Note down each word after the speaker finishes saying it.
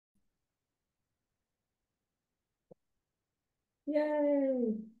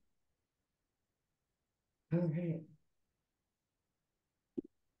Yay. All right.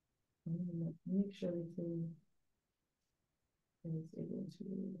 Make sure everything is able to.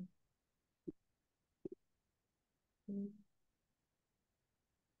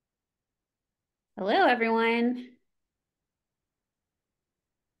 Hello, everyone.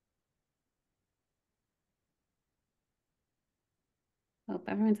 Hope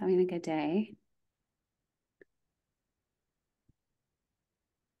everyone's having a good day.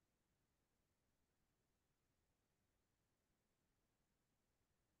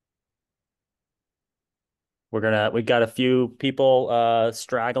 We got a few people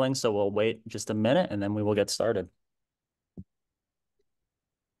straggling, so we'll wait just a minute and then we will get started.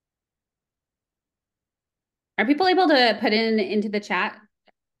 Are people able to put into the chat?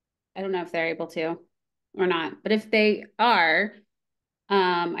 I don't know if they're able to or not, but if they are,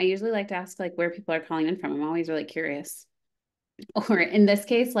 I usually like to ask like where people are calling in from. I'm always really curious. Or in this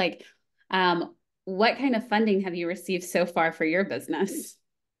case, like, what kind of funding have you received so far for your business?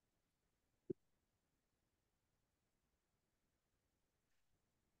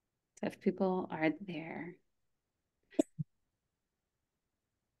 So if people are there,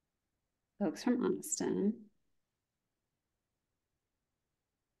 folks from Austin.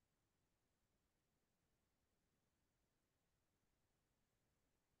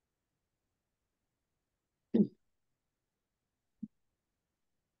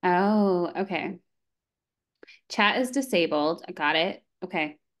 Oh, okay. Chat is disabled. I got it.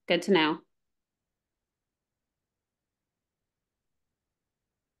 Okay, good to know.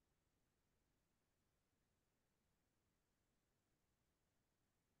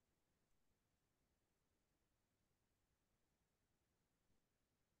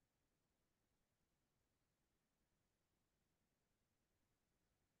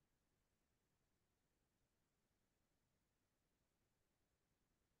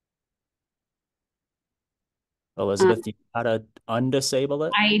 Elizabeth, do you know how to undisable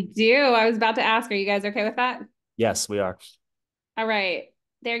it? I do. I was about to ask, are you guys okay with that? Yes, we are. All right.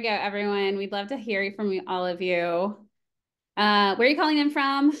 There you go, everyone. We'd love to hear from all of you. Where are you calling in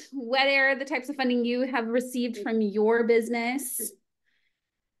from? What are the types of funding you have received from your business?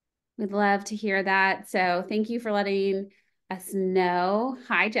 We'd love to hear that. So thank you for letting us know.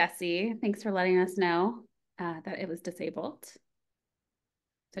 Hi, Jesse. Thanks for letting us know that it was disabled.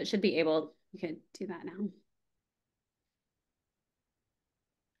 So it should be able, you can do that now.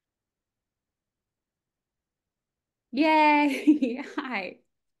 Yay. Hi.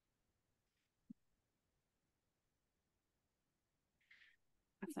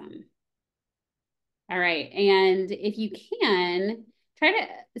 Awesome. All right. And if you can try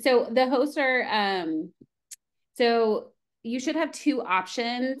so the hosts are, so you should have two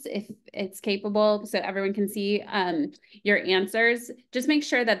options if it's capable so everyone can see your answers. Just make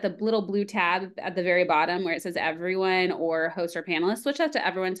sure that the little blue tab at the very bottom where it says everyone or host or panelist, switch that to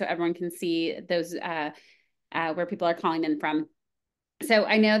everyone so everyone can see those where people are calling in from. So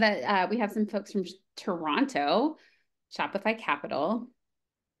I know that we have some folks from Toronto, Shopify Capital.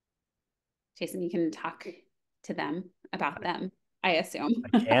 Jason, you can talk to them about them, I assume.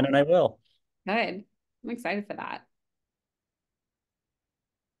 I can and I will. Good. I'm excited for that.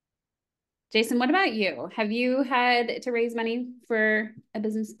 Jason, what about you? Have you had to raise money for a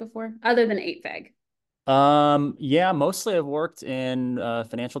business before, other than 8 Fig? Yeah, mostly I've worked in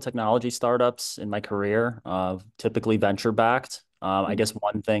financial technology startups in my career, typically venture backed. I guess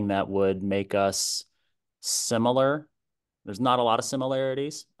one thing that would make us similar, there's not a lot of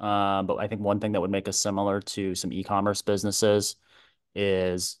similarities, but I think one thing that would make us similar to some e-commerce businesses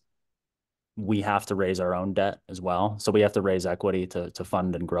is we have to raise our own debt as well. So we have to raise equity to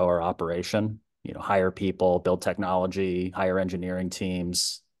fund and grow our operation, hire people, build technology, hire engineering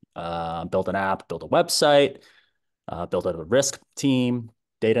teams, build an app, build a website, build a risk team,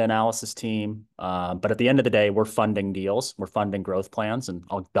 data analysis team. But at the end of the day, we're funding deals, we're funding growth plans, and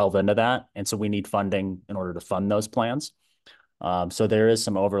I'll delve into that. And so we need funding in order to fund those plans. So there is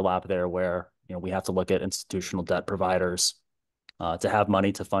some overlap there where we have to look at institutional debt providers to have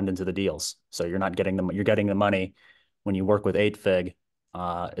money to fund into the deals. So you're not getting you're getting the money when you work with 8Fig.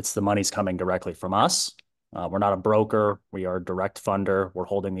 It's the money's coming directly from us. We're not a broker. We are a direct funder. We're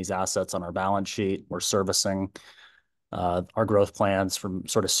holding these assets on our balance sheet. We're servicing our growth plans from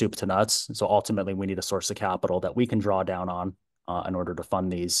sort of soup to nuts. So ultimately, we need a source of capital that we can draw down on in order to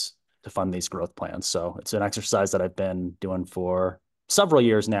fund these growth plans. So it's an exercise that I've been doing for several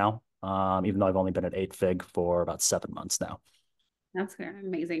years now, even though I've only been at 8Fig for about 7 months now. That's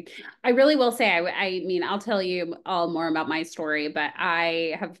amazing. I really will say, I mean, I'll tell you all more about my story, but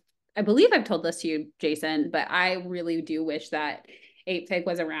I have I believe I've told this to you, Jason, but I really do wish that 8Fig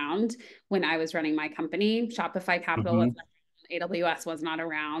was around when I was running my company. Shopify Capital was not around, AWS was not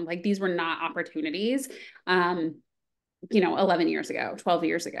around. Like these were not opportunities, 11 years ago, 12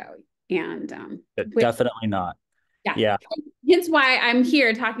 years ago. And Definitely not. yeah. Yeah. Hence why I'm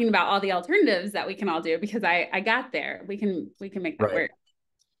here talking about all the alternatives that we can all do because I got there. We can make that Right. work.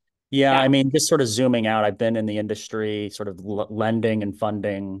 Yeah, Yeah. I mean, just sort of zooming out, I've been in the industry, sort of lending and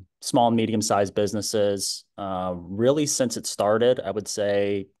funding small and medium-sized businesses, really since it started. I would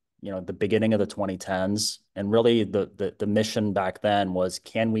say, the beginning of the 2010s, and really the mission back then was,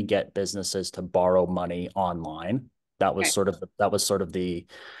 can we get businesses to borrow money online? That was Okay. sort of the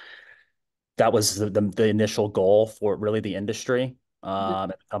initial goal for really the industry,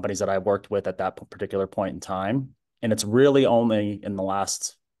 and the companies that I worked with at that particular point in time. And it's really only in the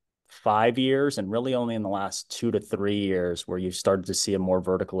last 5 years and really only in the last 2 to 3 years where you've started to see a more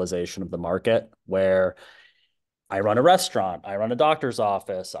verticalization of the market, where I run a restaurant, I run a doctor's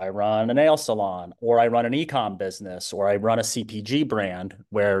office, I run a nail salon, or I run an ecom business, or I run a CPG brand,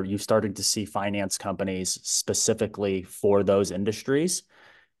 where you started to see finance companies specifically for those industries.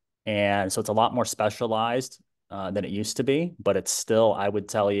 And so it's a lot more specialized than it used to be, but it's still, I would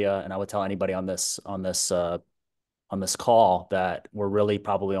tell you, and I would tell anybody on this call, that we're really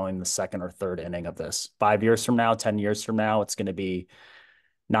probably only in the second or third inning of this. 5 years from now, 10 years from now, it's going to be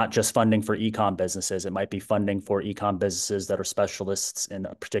not just funding for ecom businesses. It might be funding for ecom businesses that are specialists in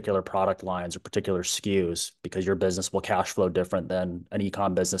particular product lines or particular SKUs, because your business will cash flow different than an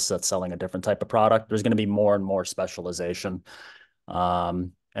ecom business that's selling a different type of product. There's going to be more and more specialization.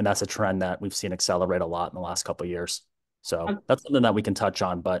 And that's a trend that we've seen accelerate a lot in the last couple of years. So that's something that we can touch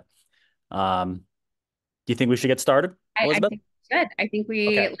on. But do you think we should get started, I Elizabeth? think we should. I think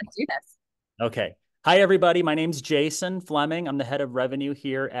Okay. let's do this. Okay. Hi, everybody. My name's Jason Fleming. I'm the head of revenue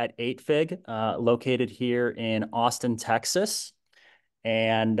here at 8Fig, located here in Austin, Texas.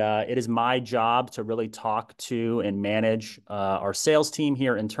 And it is my job to really talk to and manage our sales team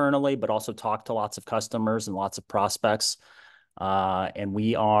here internally, but also talk to lots of customers and lots of prospects. And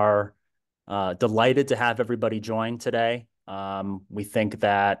we are delighted to have everybody join today. We think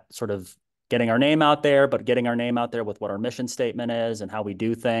that sort of getting our name out there, but getting our name out there with what our mission statement is and how we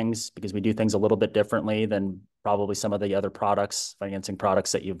do things, because we do things a little bit differently than probably some of the other financing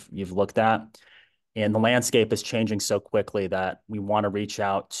products that you've looked at. And the landscape is changing so quickly that we want to reach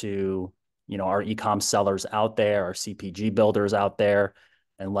out to, our ecom sellers out there, our CPG builders out there,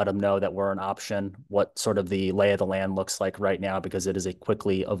 and let them know that we're an option, what sort of the lay of the land looks like right now, because it is a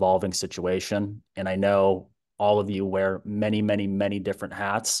quickly evolving situation. And I know all of you wear many, many, many different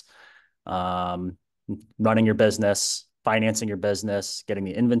hats, running your business, financing your business, getting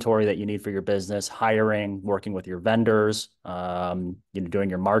the inventory that you need for your business, hiring, working with your vendors, doing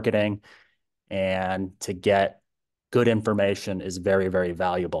your marketing. And to get good information is very, very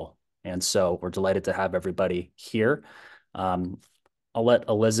valuable. And so we're delighted to have everybody here. I'll let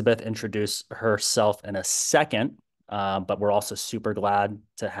Elizabeth introduce herself in a second, but we're also super glad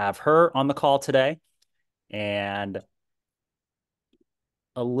to have her on the call today. And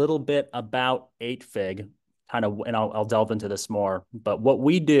a little bit about 8Fig, and I'll delve into this more. But what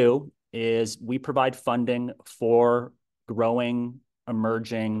we do is we provide funding for growing,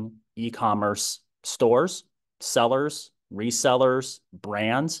 emerging e-commerce stores, sellers, resellers,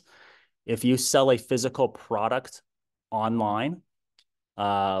 brands. If you sell a physical product online,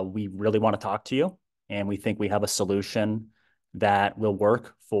 we really want to talk to you, and we think we have a solution that will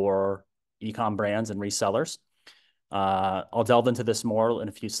work for e-com brands and resellers. I'll delve into this more in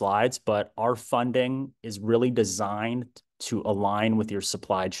a few slides, but our funding is really designed to align with your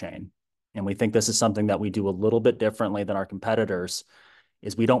supply chain. And we think this is something that we do a little bit differently than our competitors,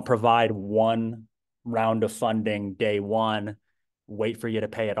 is we don't provide one round of funding day one, wait for you to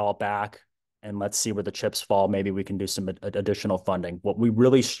pay it all back, and let's see where the chips fall. Maybe we can do some additional funding. What we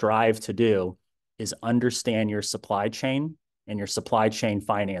really strive to do is understand your supply chain and your supply chain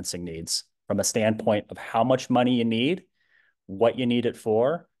financing needs from a standpoint of how much money you need, what you need it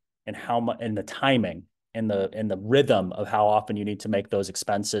for, and how much, and the timing and the rhythm of how often you need to make those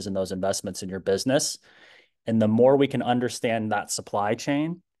expenses and those investments in your business. And the more we can understand that supply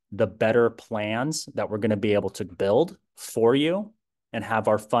chain, the better plans that we're going to be able to build for you and have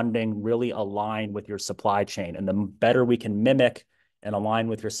our funding really align with your supply chain. And the better we can mimic and align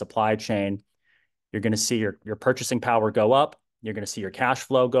with your supply chain, you're going to see your purchasing power go up. You're going to see your cash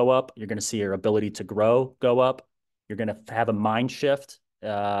flow go up. You're going to see your ability to grow go up. You're going to have a mind shift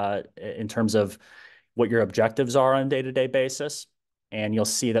in terms of what your objectives are on a day-to-day basis. And you'll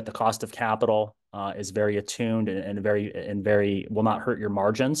see that the cost of capital is very attuned and very will not hurt your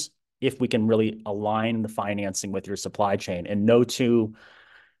margins if we can really align the financing with your supply chain. And no two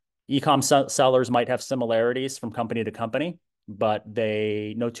ecom sellers might have similarities from company to company, but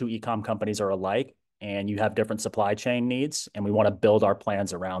no two ecom companies are alike, and you have different supply chain needs, and we want to build our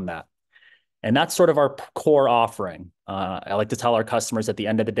plans around that. And that's sort of our core offering. I like to tell our customers at the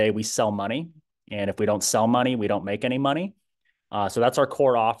end of the day, we sell money. And if we don't sell money, we don't make any money. So that's our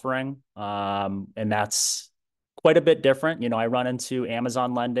core offering. And that's quite a bit different. I run into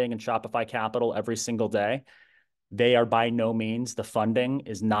Amazon Lending and Shopify Capital every single day. They are by no means, the funding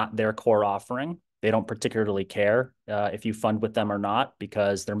is not their core offering. They don't particularly care if you fund with them or not,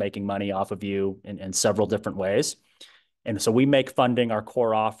 because they're making money off of you in several different ways. And so we make funding our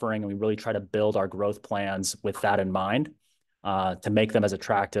core offering, and we really try to build our growth plans with that in mind, to make them as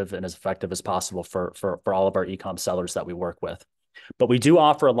attractive and as effective as possible for all of our ecom sellers that we work with. But we do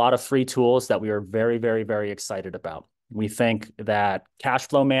offer a lot of free tools that we are very, very, very excited about. We think that cash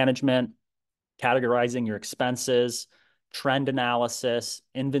flow management, categorizing your expenses, trend analysis,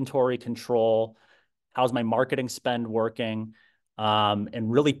 inventory control, how's my marketing spend working,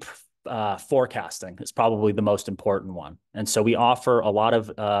 and really forecasting is probably the most important one. And so we offer a lot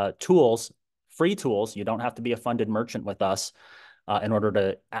of tools, free tools. You don't have to be a funded merchant with us in order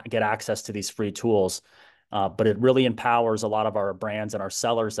to get access to these free tools. But it really empowers a lot of our brands and our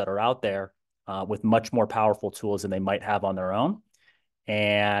sellers that are out there with much more powerful tools than they might have on their own.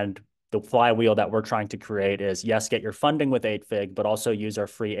 And the flywheel that we're trying to create is, yes, get your funding with 8Fig, but also use our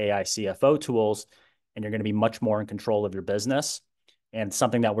free AI CFO tools, and you're going to be much more in control of your business. And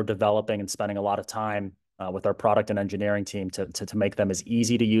something that we're developing and spending a lot of time with our product and engineering team to make them as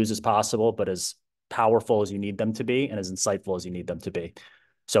easy to use as possible, but as powerful as you need them to be and as insightful as you need them to be.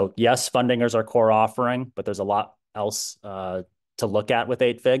 So yes, funding is our core offering, but there's a lot else to look at with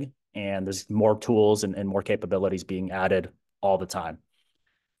 8Fig, and there's more tools and more capabilities being added all the time.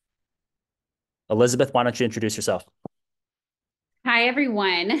 Elizabeth, why don't you introduce yourself? Hi,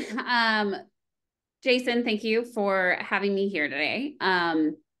 everyone. Jason, thank you for having me here today.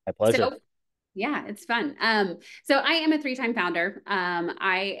 My pleasure. Yeah, it's fun. So I am a 3-time founder.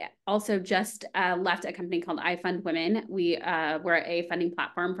 I also just left a company called iFundWomen. We're a funding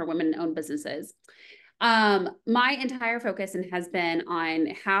platform for women-owned businesses. My entire focus has been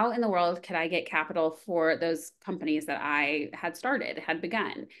on how in the world could I get capital for those companies that I had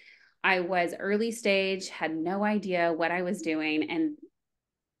begun. I was early stage, had no idea what I was doing, and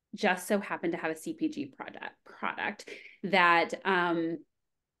just so happened to have a CPG product that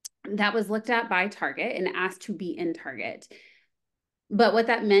that was looked at by Target and asked to be in Target. But what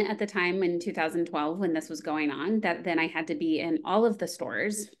that meant at the time in 2012, when this was going on, that then I had to be in all of the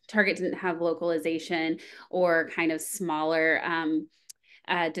stores. Target didn't have localization or kind of smaller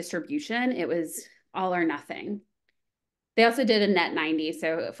distribution. It was all or nothing. They also did a net 90.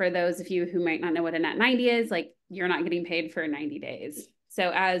 So for those of you who might not know what a net 90 is, like, you're not getting paid for 90 days.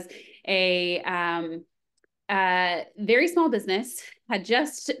 So as a very small business, had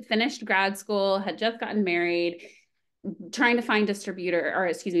just finished grad school, had just gotten married, trying to find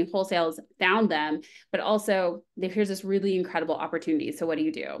wholesales, found them, but also here's this really incredible opportunity. So what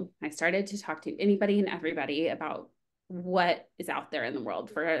do? I started to talk to anybody and everybody about what is out there in the world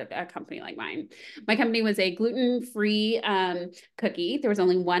for a company like mine. My company was a gluten-free cookie. There was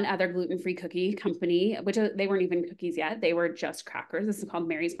only one other gluten-free cookie company, which they weren't even cookies yet. They were just crackers. This is called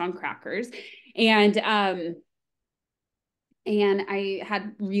Mary's Gone Crackers. And I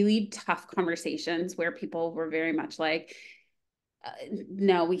had really tough conversations where people were very much like,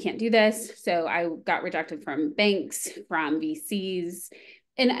 no, we can't do this. So I got rejected from banks, from VCs.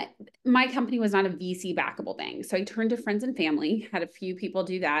 And my company was not a VC backable thing. So I turned to friends and family, had a few people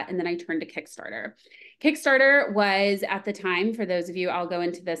do that. And then I turned to Kickstarter. Kickstarter was, at the time, for those of you, I'll go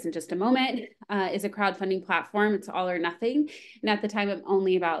into this in just a moment, is a crowdfunding platform. It's all or nothing. And at the time,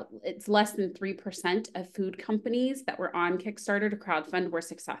 it's less than 3% of food companies that were on Kickstarter to crowdfund were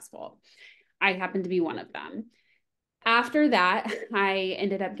successful. I happened to be one of them. After that, I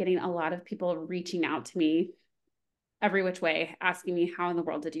ended up getting a lot of people reaching out to me every which way, asking me, how in the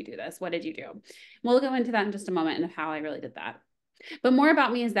world did you do this? What did you do? We'll go into that in just a moment and how I really did that. But more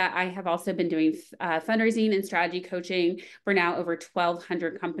about me is that I have also been doing fundraising and strategy coaching for now over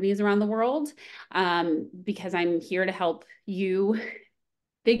 1,200 companies around the world, because I'm here to help you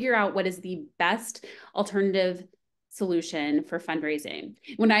figure out what is the best alternative solution for fundraising.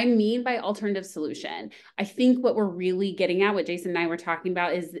 What I mean by alternative solution, I think what we're really getting at, what Jason and I were talking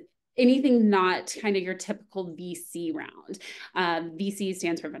about, is anything not kind of your typical VC round. VC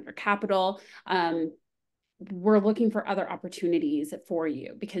stands for venture capital. We're looking for other opportunities for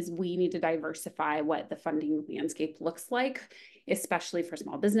you because we need to diversify what the funding landscape looks like especially for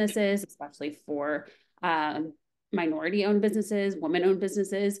small businesses, especially for minority-owned businesses, women-owned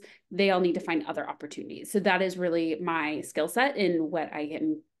businesses. They all need to find other opportunities. So that is really my skill set and what I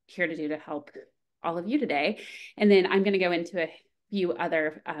am here to do to help all of you today. And then I'm going to go into a few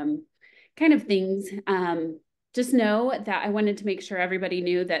other kind of things. Just know that I wanted to make sure everybody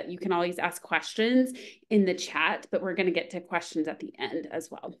knew that you can always ask questions in the chat, but we're going to get to questions at the end as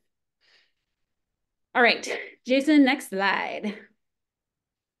well. All right, Jason, next slide.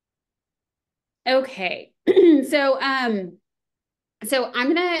 Okay, so I'm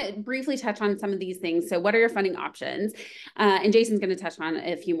going to briefly touch on some of these things. So what are your funding options? And Jason's going to touch on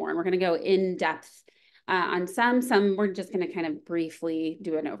a few more, and we're going to go in depth on some we're just going to kind of briefly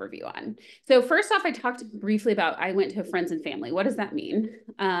do an overview on. So first off, I talked briefly about I went to friends and family. What does that mean?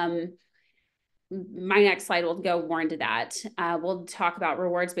 My next slide will go more into that. We'll talk about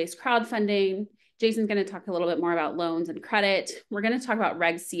rewards-based crowdfunding. Jason's going to talk a little bit more about loans and credit. We're going to talk about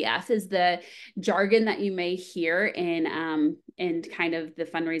Reg CF, is the jargon that you may hear in kind of the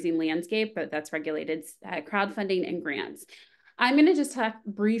fundraising landscape, but that's regulated crowdfunding and grants. I'm going to just talk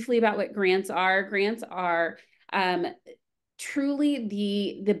briefly about what grants are. Grants are truly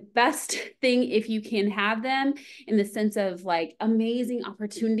the best thing if you can have them, in the sense of like amazing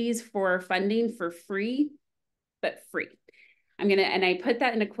opportunities for funding for free, but free. And I put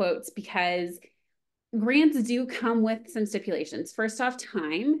that into quotes because grants do come with some stipulations. First off,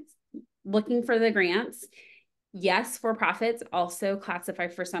 time, looking for the grants. Yes, for-profits also classify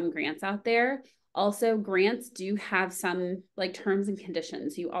for some grants out there. Also, grants do have some like terms and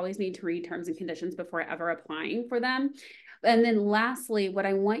conditions. You always need to read terms and conditions before ever applying for them. And then lastly, what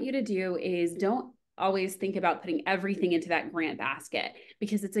I want you to do is don't always think about putting everything into that grant basket,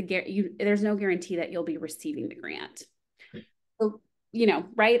 because there's no guarantee that you'll be receiving the grant. So,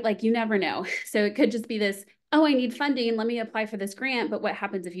 right? Like you never know. So it could just be this, oh, I need funding, let me apply for this grant. But what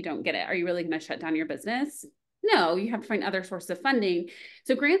happens if you don't get it? Are you really going to shut down your business? No, you have to find other sources of funding.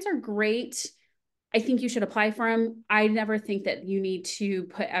 So grants are great. I think you should apply for them. I never think that you need to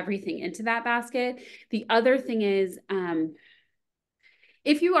put everything into that basket. The other thing is,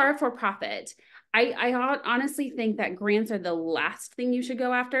 if you are a for-profit, I honestly think that grants are the last thing you should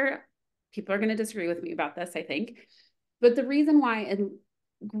go after. People are going to disagree with me about this, I think. But the reason why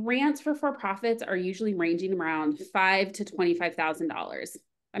grants for for-profits are usually ranging around $5,000 to $25,000.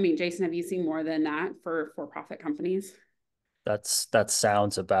 I mean, Jason, have you seen more than that for for-profit companies? That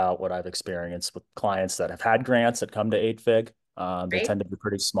sounds about what I've experienced with clients that have had grants that come to 8-fig. They Right? tend to be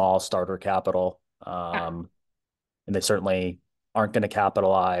pretty small starter capital. And they certainly aren't going to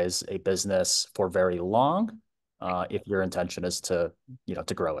capitalize a business for very long if your intention is to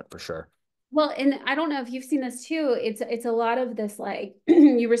grow it for sure. Well, and I don't know if you've seen this too. It's a lot of this, like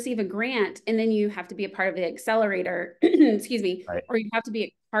you receive a grant and then you have to be a part of the accelerator, excuse me, Right. or you have to be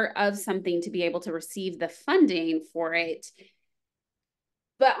a part of something to be able to receive the funding for it.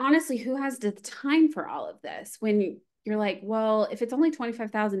 But honestly, who has the time for all of this when you're like, well, if it's only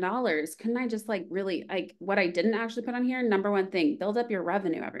 $25,000, couldn't I just like really like what I didn't actually put on here? Number one thing, build up your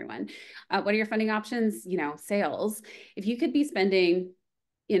revenue, everyone. What are your funding options? Sales. If you could be spending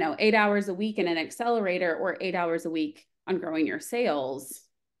 8 hours a week in an accelerator or 8 hours a week on growing your sales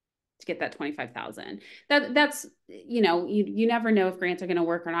to get that 25,000. That's, you never know if grants are going to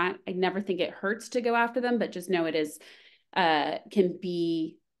work or not. I never think it hurts to go after them, but just know it is, can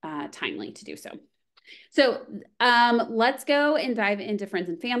be timely to do so. So let's go and dive into friends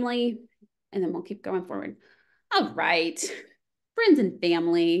and family, and then we'll keep going forward. All right. Friends and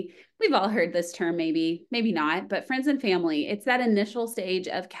family. We've all heard this term, maybe not, but friends and family, it's that initial stage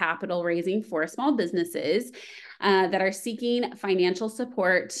of capital raising for small businesses that are seeking financial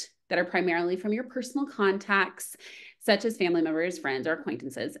support, that are primarily from your personal contacts, such as family members, friends, or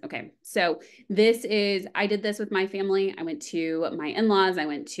acquaintances. Okay, so I did this with my family. I went to my in-laws, I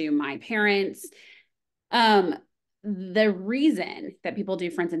went to my parents. The reason that people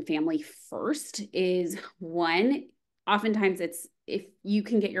do friends and family first is, one, oftentimes it's, if you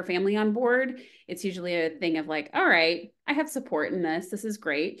can get your family on board, it's usually a thing of like, all right, I have support in this. This is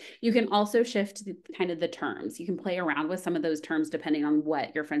great. You can also shift kind of the terms. You can play around with some of those terms depending on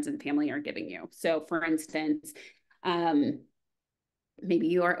what your friends and family are giving you. So for instance, maybe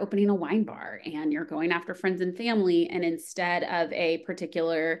you are opening a wine bar and you're going after friends and family, and instead of a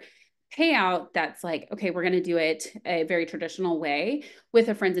particular payout that's like, okay, we're going to do it a very traditional way with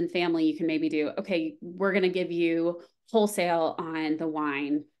a friends and family, you can maybe do, okay, we're going to give you wholesale on the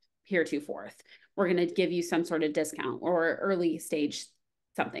wine heretofore. We're going to give you some sort of discount or early stage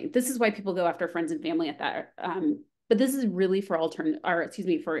something. This is why people go after friends and family at that. But this is really for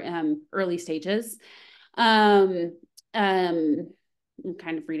early stages. I'm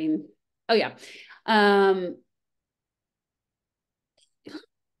kind of reading. Oh yeah.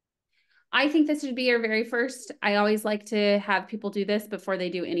 I think this should be your very first. I always like to have people do this before they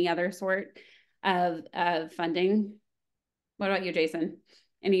do any other sort of funding. What about you, Jason?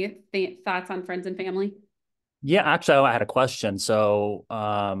 Any thoughts on friends and family? Yeah, actually, I had a question. So,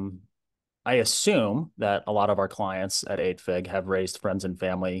 I assume that a lot of our clients at 8Fig have raised friends and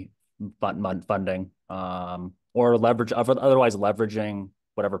family funding, or otherwise leveraging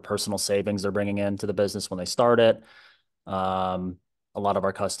whatever personal savings they're bringing into the business when they start it. Um, a lot of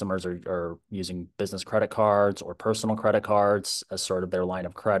our customers are using business credit cards or personal credit cards as sort of their line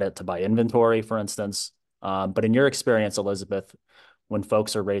of credit to buy inventory, for instance. But in your experience, Elizabeth, when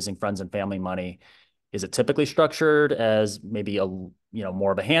folks are raising friends and family money, is it typically structured as maybe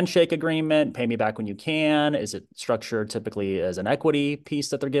more of a handshake agreement, pay me back when you can? Is it structured typically as an equity piece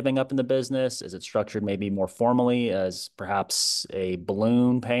that they're giving up in the business? Is it structured maybe more formally as perhaps a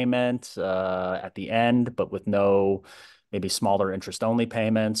balloon payment at the end, but with no maybe smaller interest only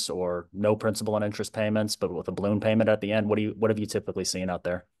payments, or no principal and interest payments, but with a balloon payment at the end? What have you typically seen out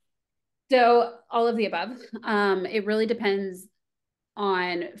there? So all of the above. It really depends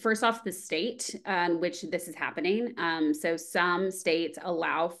on, first off, the state in which this is happening. So some states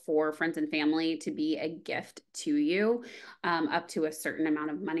allow for friends and family to be a gift to you, up to a certain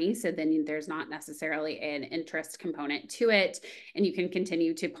amount of money. So then there's not necessarily an interest component to it. And you can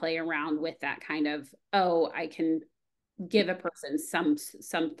continue to play around with that kind of, oh, I can give a person some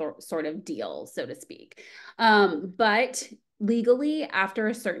sort of deal, so to speak. But legally, after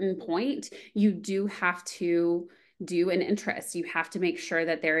a certain point, you do have to do an interest. You have to make sure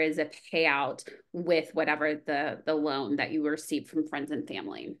that there is a payout with whatever the loan that you receive from friends and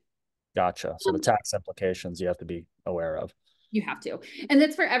family. Gotcha. So the tax implications you have to be aware of. You have to. And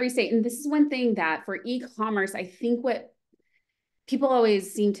that's for every state. And this is one thing that for e-commerce, I think what people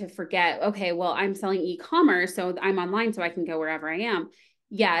always seem to forget, okay, well, I'm selling e-commerce, so I'm online, so I can go wherever I am.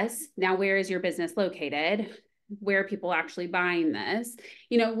 Yes. Now, where is your business located? Where are people actually buying this?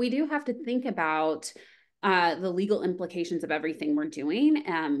 We do have to think about the legal implications of everything we're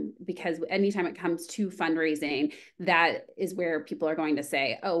doing, because anytime it comes to fundraising, that is where people are going to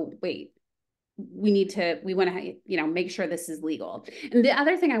say, oh, wait, we want to make sure this is legal. And the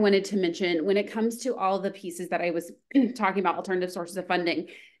other thing I wanted to mention, when it comes to all the pieces that I was talking about, alternative sources of funding,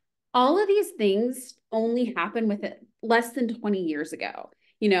 all of these things only happened with it less than 20 years ago.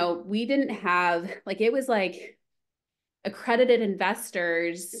 We didn't have, it was like accredited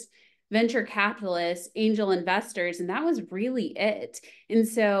investors, venture capitalists, angel investors, and that was really it. And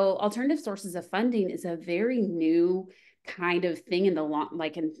so alternative sources of funding is a very new kind of thing in the long,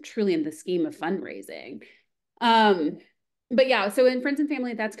 and truly in the scheme of fundraising. But yeah, so in friends and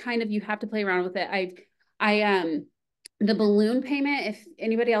family, that's kind of, you have to play around with it. The balloon payment, if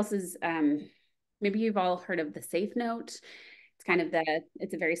anybody else is, maybe you've all heard of the safe note.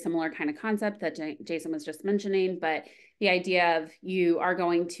 It's a very similar kind of concept that Jason was just mentioning, but the idea of you are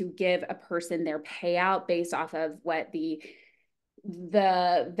going to give a person their payout based off of what the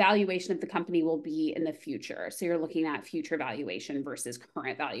valuation of the company will be in the future. So you're looking at future valuation versus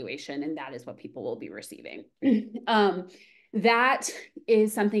current valuation, and that is what people will be receiving. That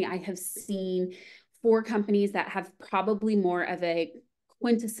is something I have seen for companies that have probably more of a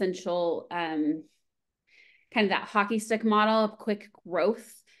quintessential kind of that hockey stick model of quick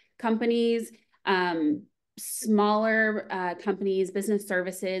growth companies. Smaller companies, business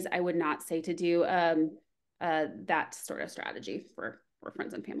services, I would not say to do that sort of strategy for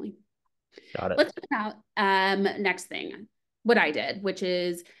friends and family. Got it. Let's talk about next thing, what I did, which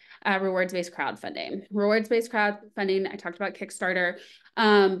is rewards-based crowdfunding. Rewards-based crowdfunding, I talked about Kickstarter,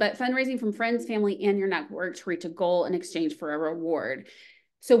 but fundraising from friends, family, and your network to reach a goal in exchange for a reward.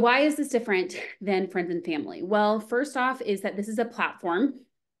 So why is this different than friends and family? Well, first off is that this is a platform.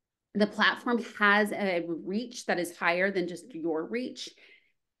 The platform has a reach that is higher than just your reach.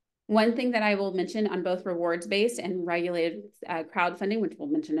 One thing that I will mention on both rewards-based and regulated crowdfunding, which we'll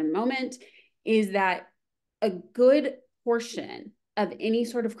mention in a moment, is that a good portion of any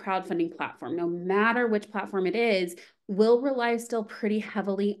sort of crowdfunding platform, no matter which platform it is, will rely still pretty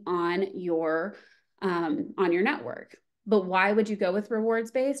heavily on your network. But why would you go with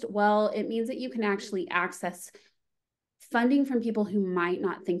rewards-based? Well, it means that you can actually access funding from people who might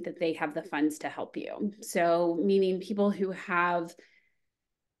not think that they have the funds to help you. So meaning people who have,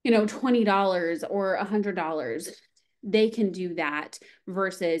 $20 or $100, they can do that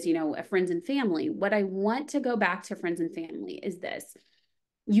versus, a friends and family. What I want to go back to friends and family is this.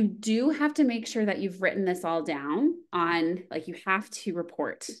 You do have to make sure that you've written this all down on, you have to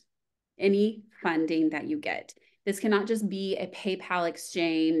report any funding that you get. This cannot just be a PayPal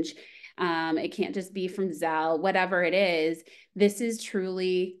exchange. It can't just be from Zelle, whatever it is. This is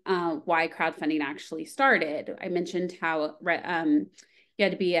truly why crowdfunding actually started. I mentioned how you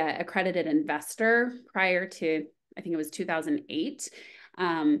had to be an accredited investor prior to, I think it was 2008,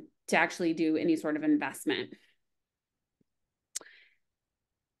 to actually do any sort of investment.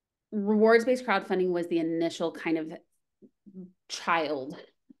 Rewards-based crowdfunding was the initial kind of child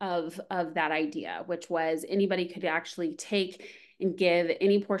of that idea, which was anybody could actually take and give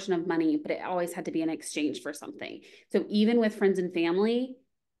any portion of money, but it always had to be in exchange for something. So even with friends and family,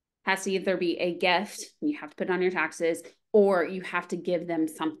 has to either be a gift, you have to put it on your taxes, or you have to give them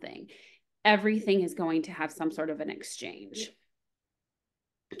something. Everything is going to have some sort of an exchange.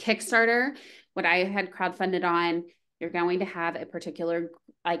 Kickstarter, what I had crowdfunded on, you're going to have a particular,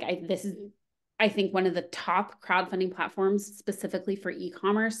 this is, I think, one of the top crowdfunding platforms specifically for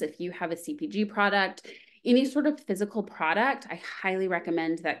e-commerce. If you have a CPG product, any sort of physical product, I highly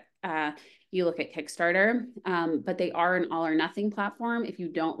recommend that you look at Kickstarter, but they are an all or nothing platform. If you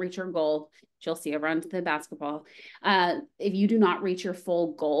don't reach your goal, you'll see around the basketball. If you do not reach your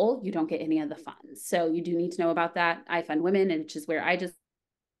full goal, you don't get any of the funds. So you do need to know about that. I Fund Women, which is where I just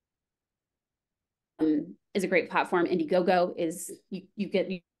is a great platform. Indiegogo is you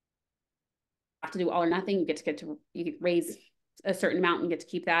have to do all or nothing. You raise a certain amount and get to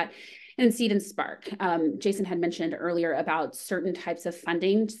keep that. And Seed and Spark. Jason had mentioned earlier about certain types of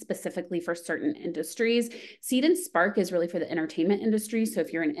funding specifically for certain industries. Seed and Spark is really for the entertainment industry. So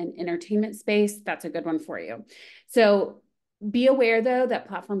if you're in an entertainment space, that's a good one for you. So be aware though that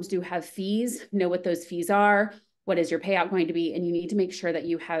platforms do have fees. Know what those fees are. What is your payout going to be? And you need to make sure that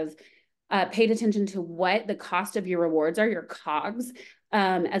you have paid attention to what the cost of your rewards are, your COGS,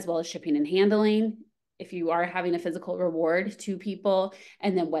 as well as shipping and handling, if you are having a physical reward to people,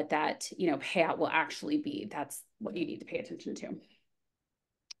 and then what that payout will actually be. That's what you need to pay attention to.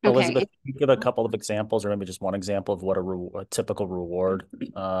 Elizabeth, can you give a couple of examples, or maybe just one example of what a typical reward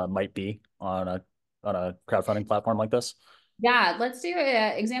might be on a crowdfunding platform like this? Yeah, let's do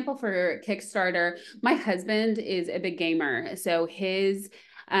an example for Kickstarter. My husband is a big gamer, so he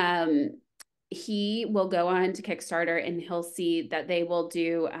will go on to Kickstarter and he'll see that they will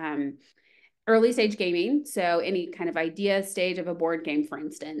do early stage gaming. So any kind of idea stage of a board game, for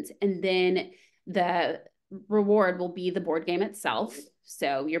instance, and then the reward will be the board game itself.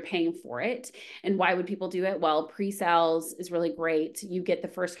 So you're paying for it. And why would people do it? Well, pre-sales is really great. You get the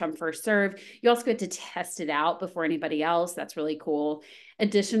first come, first serve. You also get to test it out before anybody else. That's really cool.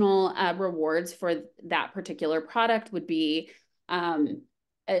 Additional rewards for that particular product would be,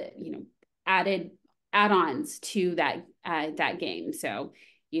 added add-ons to that game. So,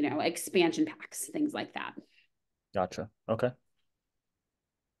 expansion packs, things like that. Gotcha. Okay.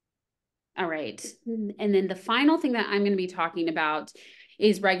 All right. And then the final thing that I'm going to be talking about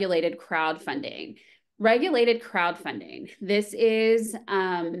is regulated crowdfunding. Regulated crowdfunding. This is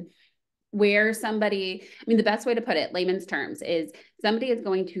where the best way to put it, layman's terms, is somebody is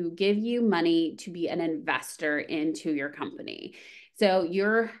going to give you money to be an investor into your company. So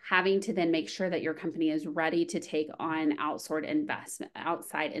you're having to then make sure that your company is ready to take on outside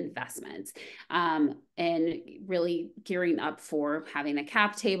investments, and really gearing up for having a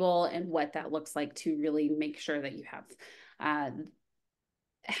cap table and what that looks like to really make sure that you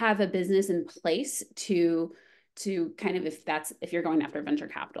have a business in place to kind of, if you're going after venture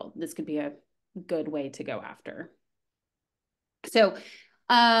capital, this could be a good way to go after. So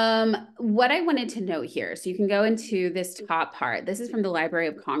what I wanted to note here, so you can go into this top part. This is from the Library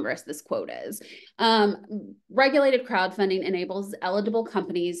of Congress. This quote is, regulated crowdfunding enables eligible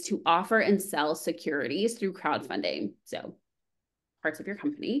companies to offer and sell securities through crowdfunding. So parts of your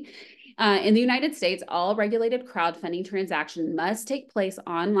company. In the United States, all regulated crowdfunding transactions must take place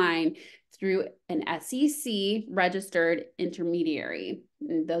online through an SEC registered intermediary.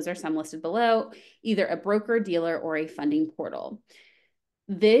 And those are some listed below, either a broker, dealer, or a funding portal.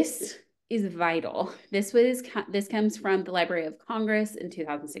 This is vital. This comes from the Library of Congress in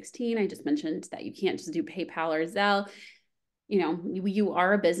 2016. I just mentioned that you can't just do PayPal or Zelle. You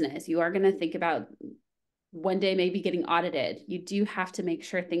are a business. You are going to think about one day maybe getting audited. You do have to make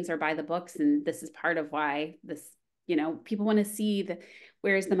sure things are by the books. And this is part of why people want to see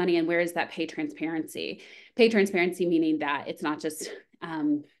where is the money and where is that pay transparency. Pay transparency meaning that it's not just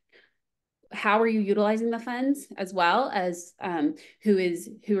how are you utilizing the funds, as well as who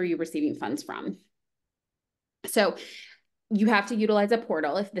are you receiving funds from. So you have to utilize a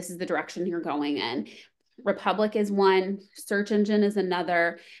portal if this is the direction you're going in. Republic is one, search engine is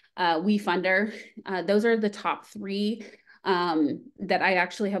another, WeFunder. Those are the top three that I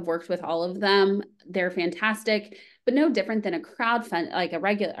actually have worked with all of them. they're fantastic, but no different than a crowdfund, like a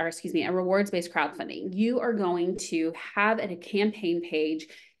regular, or excuse me, a rewards-based crowdfunding. You are going to have a campaign page.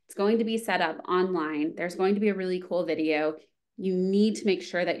 It's going to be set up online. There's going to be a really cool video. You need to make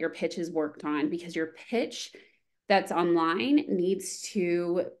sure that your pitch is worked on, because your pitch that's online needs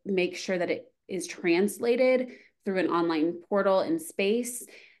to make sure that it is translated through an online portal and space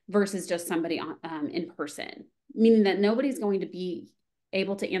versus just somebody in person, meaning that nobody's going to be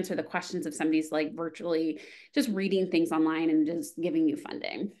able to answer the questions if somebody's like virtually just reading things online and just giving you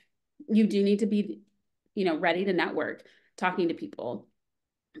funding. You do need to be, ready to network, talking to people.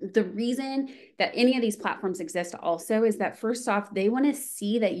 The reason that any of these platforms exist also is that, first off, they want to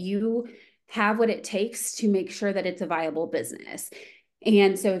see that you have what it takes to make sure that it's a viable business.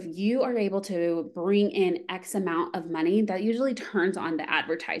 And so if you are able to bring in X amount of money, that usually turns on the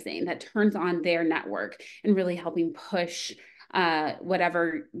advertising, that turns on their network and really helping push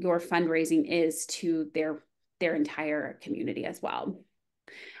whatever your fundraising is to their entire community as well.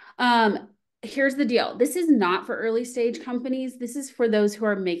 Here's the deal. This is not for early stage companies. This is for those who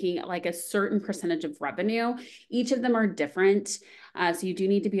are making like a certain percentage of revenue. Each of them are different. So you do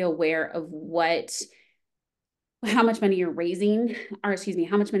need to be aware of how much money you're raising, or excuse me,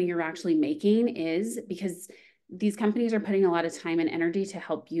 how much money you're actually making is, because these companies are putting a lot of time and energy to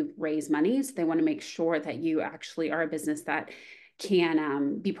help you raise money. So they want to make sure that you actually are a business that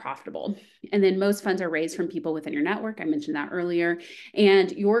can be profitable. And then most funds are raised from people within your network. I mentioned that earlier.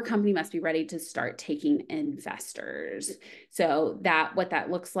 And your company must be ready to start taking investors. So what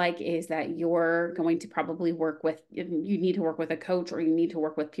that looks like is that you're going to probably you need to work with a coach, or you need to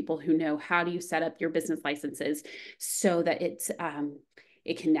work with people who know how do you set up your business licenses so that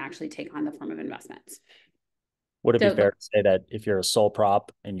it can actually take on the form of investments. Would it be fair to say that if you're a sole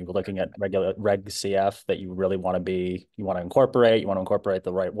prop and you're looking at regular Reg CF, that you really want to incorporate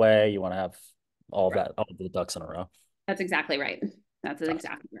the right way, you want to have all the ducks in a row? That's exactly right. That's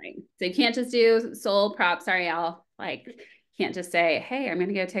exactly right. So you can't just do sole prop. Sorry, y'all. Can't just say, hey, I'm going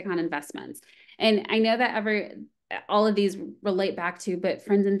to go take on investments. And I know that all of these relate back to, but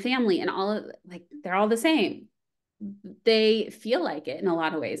friends and family and they're all the same. They feel like it in a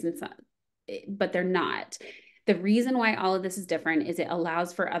lot of ways, but they're not. The reason why all of this is different is it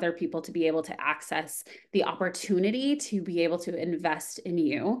allows for other people to be able to access the opportunity to be able to invest in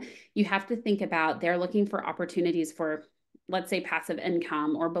you. You have to think about, they're looking for opportunities for, let's say, passive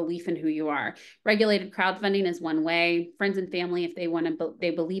income or belief in who you are. Regulated crowdfunding is one way. Friends and family, if they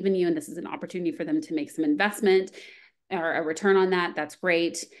believe in you and this is an opportunity for them to make some investment or a return on that, that's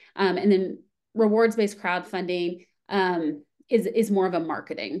great. And then rewards-based crowdfunding is more of a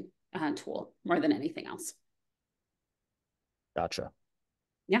marketing tool more than anything else. Gotcha.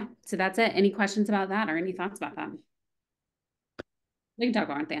 Yeah, so that's it. Any questions about that or any thoughts about that? We can talk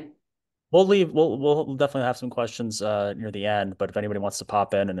about that. We'll definitely have some questions near the end, but if anybody wants to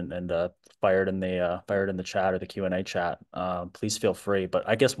pop in and fire it in the chat or the Q&A chat, please feel free. But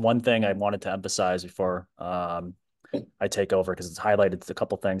I guess one thing I wanted to emphasize before I take over, because it's highlighted a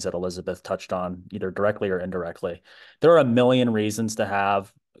couple things that Elizabeth touched on, either directly or indirectly. There are a million reasons to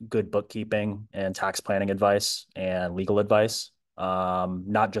have good bookkeeping and tax planning advice and legal advice,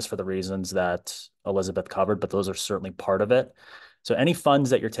 not just for the reasons that Elizabeth covered, but those are certainly part of it. So any funds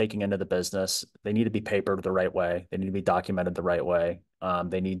that you're taking into the business, they need to be papered the right way. They need to be documented the right way.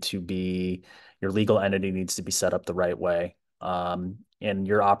 Your legal entity needs to be set up the right way. And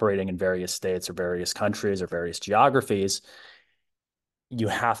you're operating in various states or various countries or various geographies, you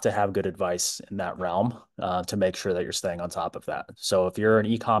have to have good advice in that realm to make sure that you're staying on top of that. So if you're an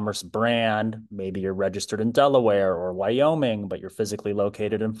e-commerce brand, maybe you're registered in Delaware or Wyoming, but you're physically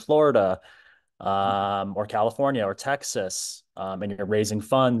located in Florida or California or Texas, and you're raising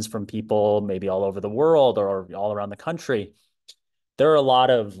funds from people maybe all over the world or all around the country, there are a lot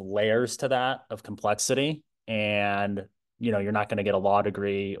of layers to that of complexity. And you're not going to get a law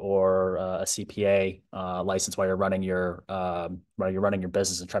degree or a CPA license while you're running your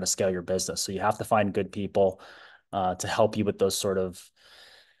business and trying to scale your business. So you have to find good people to help you with those sort of,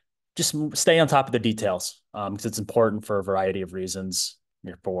 just stay on top of the details because it's important for a variety of reasons.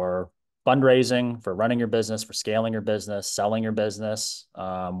 For fundraising, for running your business, for scaling your business, selling your business,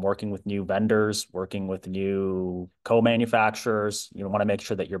 working with new vendors, working with new co-manufacturers. You want to make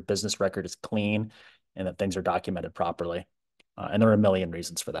sure that your business record is clean and that things are documented properly. And there are a million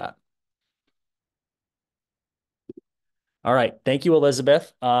reasons for that. All right. Thank you,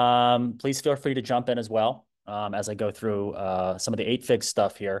 Elizabeth. Please feel free to jump in as well as I go through some of the 8-Fig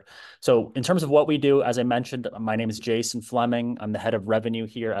stuff here. So in terms of what we do, as I mentioned, my name is Jason Fleming. I'm the head of revenue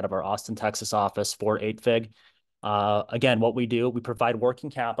here out of our Austin, Texas office for 8-Fig. Again, what we do, we provide working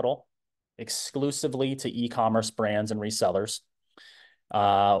capital exclusively to e-commerce brands and resellers.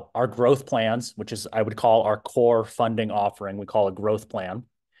 Our growth plans, which is I would call our core funding offering, we call a growth plan,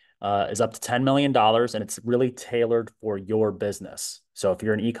 is up to $10 million, and it's really tailored for your business. So if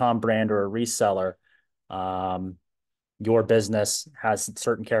you're an e-com brand or a reseller, your business has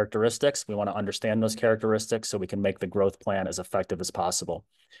certain characteristics. We want to understand those characteristics so we can make the growth plan as effective as possible.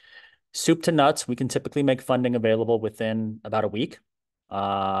 Soup to nuts, we can typically make funding available within about a week.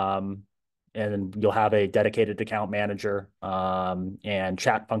 And you'll have a dedicated account manager and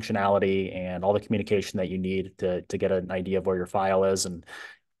chat functionality and all the communication that you need to get an idea of where your file is and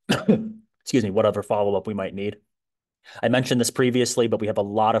excuse me, whatever follow-up we might need. I mentioned this previously, but we have a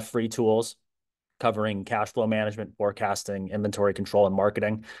lot of free tools covering cash flow management, forecasting, inventory control, and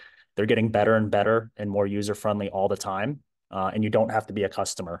marketing. They're getting better and better and more user-friendly all the time. And you don't have to be a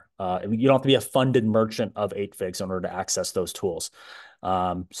customer. You don't have to be a funded merchant of 8Figs in order to access those tools.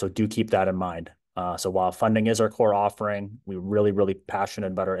 So do keep that in mind. So while funding is our core offering, we're really, really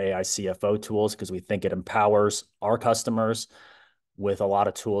passionate about our AI CFO tools because we think it empowers our customers with a lot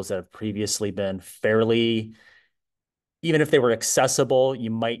of tools that have previously been fairly, even if they were accessible,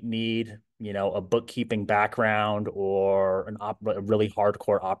 you might need, a bookkeeping background or a really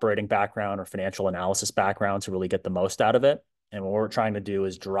hardcore operating background or financial analysis background to really get the most out of it. And what we're trying to do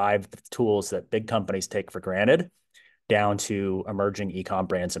is drive the tools that big companies take for granted down to emerging e-com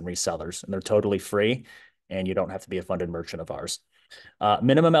brands and resellers. And they're totally free, and you don't have to be a funded merchant of ours.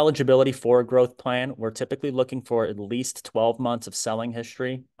 Minimum eligibility for a growth plan, we're typically looking for at least 12 months of selling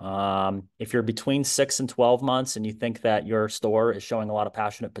history. If you're between 6 and 12 months and you think that your store is showing a lot of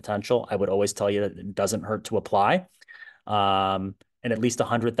passionate potential, I would always tell you that it doesn't hurt to apply. And at least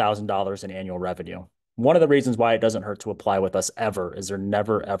 $100,000 in annual revenue. One of the reasons why it doesn't hurt to apply with us ever is there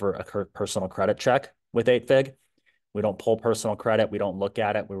never, ever a personal credit check with 8Fig. We don't pull personal credit. We don't look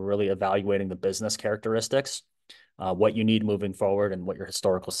at it. We're really evaluating the business characteristics, what you need moving forward and what your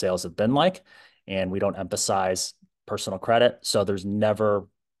historical sales have been like. And we don't emphasize personal credit. So there's never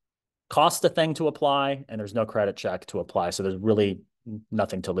cost a thing to apply and there's no credit check to apply. So there's really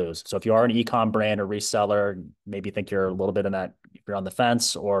nothing to lose. So if you are an e-com brand or reseller, maybe think you're a little bit in that, if you're on the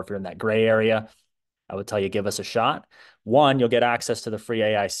fence or if you're in that gray area, I would tell you, give us a shot. One, you'll get access to the free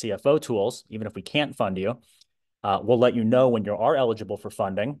AI CFO tools, even if we can't fund you. We'll let you know when you are eligible for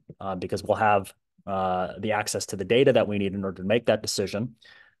funding because we'll have the access to the data that we need in order to make that decision.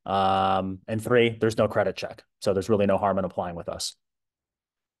 And three, there's no credit check. So there's really no harm in applying with us.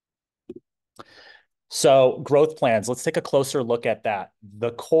 So growth plans, let's take a closer look at that.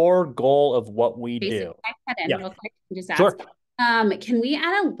 The core goal of what we do. I cut in real quick and just ask. Sure. Can we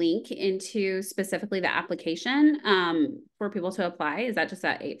add a link into specifically the application for people to apply? Is that just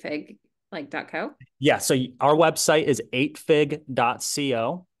at 8fig .co? Yeah. So our website is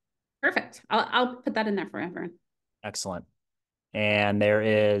 8fig.co. Perfect. I'll put that in there for everyone. Excellent. And there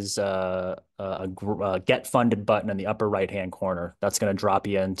is a get funded button in the upper right-hand corner. That's going to drop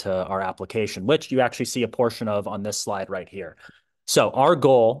you into our application, which you actually see a portion of on this slide right here. So our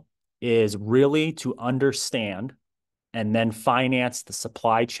goal is really to understand and then finance the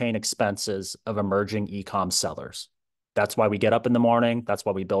supply chain expenses of emerging e-com sellers. That's why we get up in the morning. That's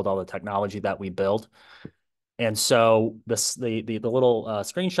why we build all the technology that we build. And so the little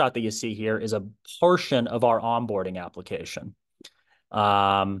screenshot that you see here is a portion of our onboarding application.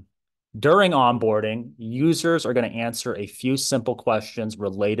 During onboarding, users are going to answer a few simple questions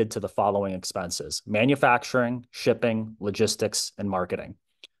related to the following expenses: manufacturing, shipping, logistics, and marketing.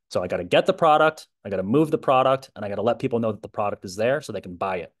 So I got to get the product, I got to move the product, and I got to let people know that the product is there so they can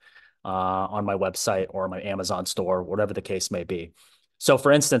buy it on my website or my Amazon store, whatever the case may be. So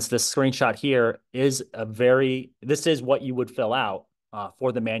for instance, this screenshot here is this is what you would fill out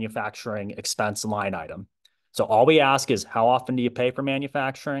for the manufacturing expense line item. So all we ask is, how often do you pay for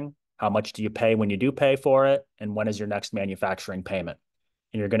manufacturing? How much do you pay when you do pay for it? And when is your next manufacturing payment?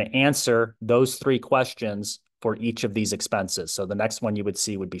 And you're going to answer those three questions for each of these expenses. So the next one you would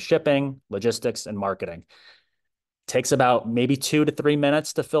see would be shipping, logistics, and marketing. Takes about maybe 2 to 3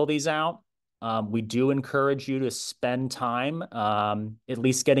 minutes to fill these out. We do encourage you to spend time at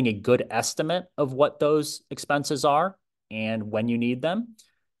least getting a good estimate of what those expenses are and when you need them.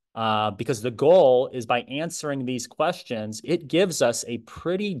 Because the goal is, by answering these questions, it gives us a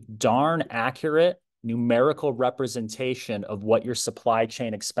pretty darn accurate numerical representation of what your supply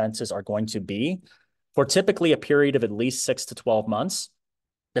chain expenses are going to be for typically a period of at least 6 to 12 months,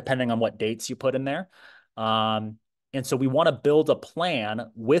 depending on what dates you put in there. And so we want to build a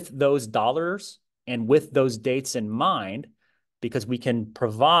plan with those dollars and with those dates in mind because we can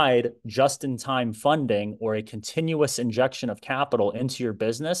provide just-in-time funding or a continuous injection of capital into your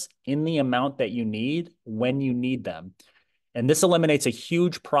business in the amount that you need when you need them. And this eliminates a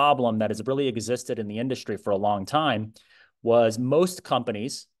huge problem that has really existed in the industry for a long time, was most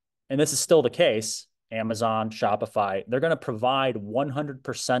companies, and this is still the case, Amazon, Shopify, they're going to provide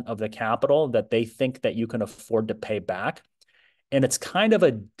 100% of the capital that they think that you can afford to pay back. And it's kind of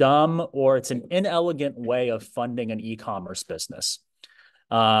a dumb, or it's an inelegant way of funding an e-commerce business,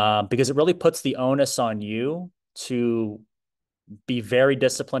 because it really puts the onus on you to be very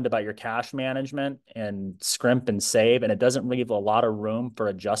disciplined about your cash management and scrimp and save, and it doesn't leave a lot of room for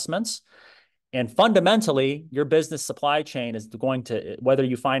adjustments. And fundamentally, your business supply chain is going to, whether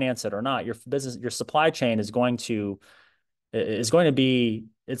you finance it or not, your supply chain is going to be,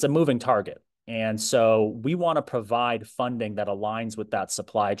 it's a moving target. And so we want to provide funding that aligns with that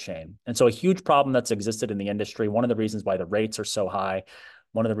supply chain. And so a huge problem that's existed in the industry, one of the reasons why the rates are so high,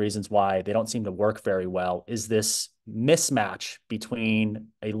 one of the reasons why they don't seem to work very well, is this mismatch between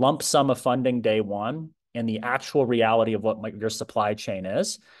a lump sum of funding day one and the actual reality of what your supply chain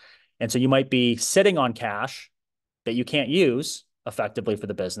is. And so you might be sitting on cash that you can't use effectively for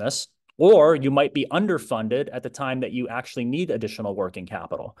the business, or you might be underfunded at the time that you actually need additional working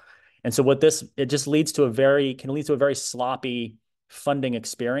capital. And so it just can lead to a very sloppy funding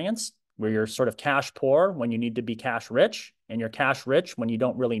experience where you're sort of cash poor when you need to be cash rich, and you're cash rich when you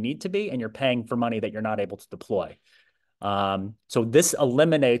don't really need to be, and you're paying for money that you're not able to deploy. So this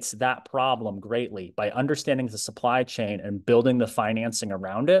eliminates that problem greatly. By understanding the supply chain and building the financing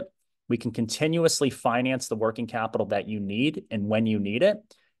around it, we can continuously finance the working capital that you need and when you need it.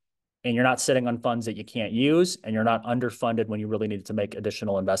 And you're not sitting on funds that you can't use, and you're not underfunded when you really need to make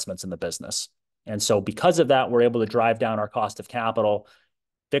additional investments in the business. And so because of that, we're able to drive down our cost of capital,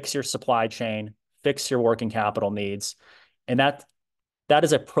 fix your supply chain, fix your working capital needs. And that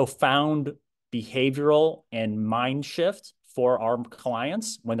is a profound behavioral and mind shift for our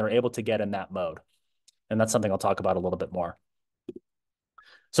clients when they're able to get in that mode. And that's something I'll talk about a little bit more.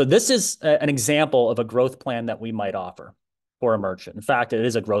 So this is an example of a growth plan that we might offer for a merchant. In fact, it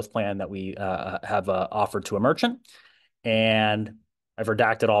is a growth plan that we have offered to a merchant. And I've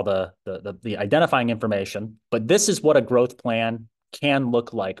redacted all the identifying information, but this is what a growth plan can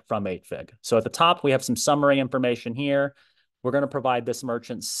look like from 8Fig. So at the top, we have some summary information here. We're going to provide this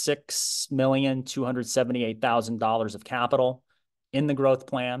merchant $6,278,000 of capital in the growth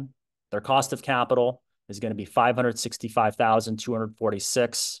plan. Their cost of capital is going to be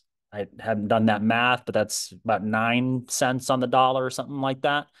 $565,246. I haven't done that math, but that's about 9 cents on the dollar or something like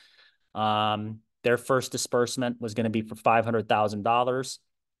that. Their first disbursement was going to be for $500,000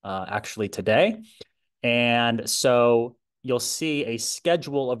 actually today. And so you'll see a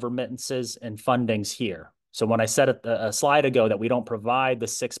schedule of remittances and fundings here. So when I said a slide ago that we don't provide the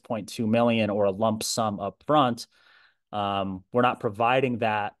 6.2 million or a lump sum up front, we're not providing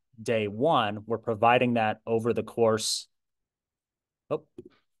that day one. We're providing that over the course. Oh,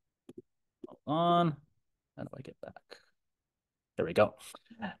 hold on. How do I get back? There we go.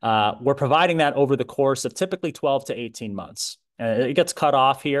 We're providing that over the course of typically 12 to 18 months. It gets cut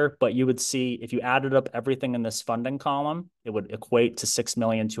off here, but you would see if you added up everything in this funding column, it would equate to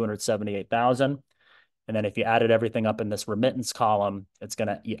 $6,278,000. And then if you added everything up in this remittance column,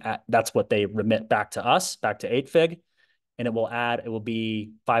 that's what they remit back to us, back to 8Fig. And it will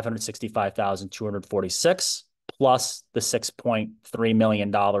be $565,246 plus the $6.3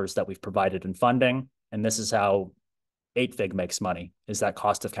 million that we've provided in funding. And this is how 8Fig makes money, is that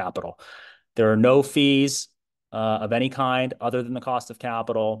cost of capital. There are no fees of any kind other than the cost of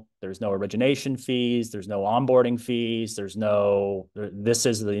capital. There's no origination fees. There's no onboarding fees. This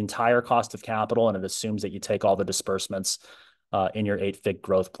is the entire cost of capital, and it assumes that you take all the disbursements in your 8Fig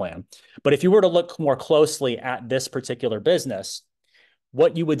growth plan. But if you were to look more closely at this particular business,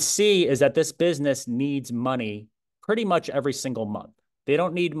 what you would see is that this business needs money pretty much every single month. They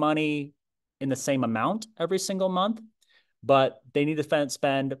don't need money in the same amount every single month, but they need to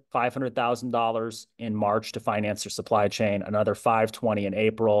spend $500,000 in March to finance their supply chain, another $520 in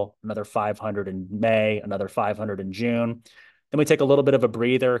April, another $500 in May, another $500 in June. Then we take a little bit of a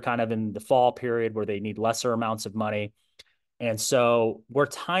breather kind of in the fall period where they need lesser amounts of money. And so we're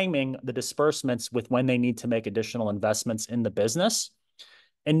timing the disbursements with when they need to make additional investments in the business.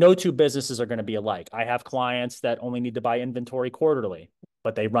 And no two businesses are going to be alike. I have clients that only need to buy inventory quarterly,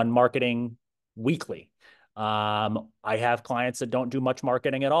 but they run marketing weekly. I have clients that don't do much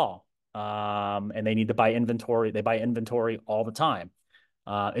marketing at all, and they need to buy inventory. They buy inventory all the time.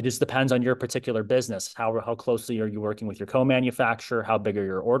 It just depends on your particular business. How closely are you working with your co-manufacturer? How big are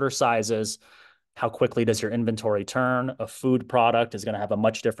your order sizes? How quickly does your inventory turn? A food product is going to have a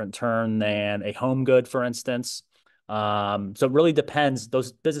much different turn than a home good, for instance. So it really depends.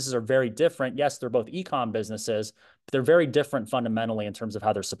 Those businesses are very different. Yes, they're both ecom businesses, but they're very different fundamentally in terms of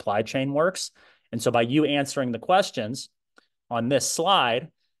how their supply chain works. And so by you answering the questions on this slide,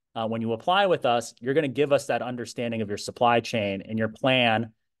 when you apply with us, you're going to give us that understanding of your supply chain, and your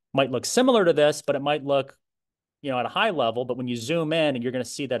plan might look similar to this, but it might look, at a high level. But when you zoom in, and you're going to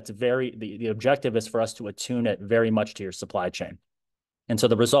see that the objective is for us to attune it very much to your supply chain. And so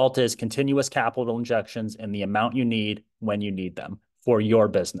the result is continuous capital injections in the amount you need when you need them for your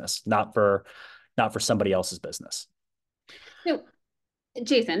business, not for somebody else's business. So,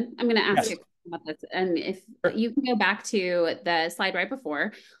 Jason, I'm going to ask Yes. you about this, and if Sure. you can go back to the slide right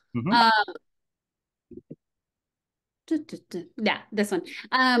before. Mm-hmm. Yeah, this one.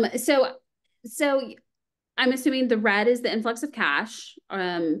 So I'm assuming the red is the influx of cash.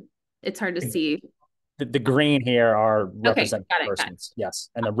 It's hard to see. The green here are Okay, represent got it. disbursements, yes,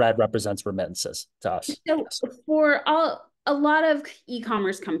 and the red represents remittances to us. So Yes. for a lot of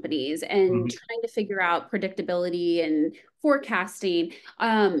e-commerce companies and Mhm. trying to figure out predictability and forecasting,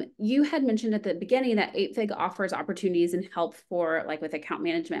 you had mentioned at the beginning that 8Fig offers opportunities and help for like with account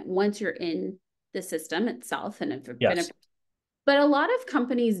management once you're in the system itself and have been Yes. but a lot of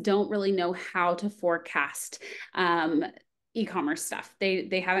companies don't really know how to forecast e-commerce stuff.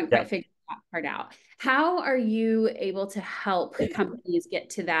 They haven't Yeah. quite figured that part out. How are you able to help companies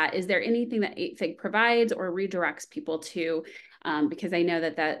get to that? Is there anything that 8Fig provides or redirects people to? Because I know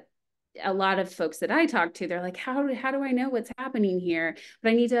that a lot of folks that I talk to, they're like, how do I know what's happening here? But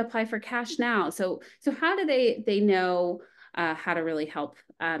I need to apply for cash now. So how do they know how to really help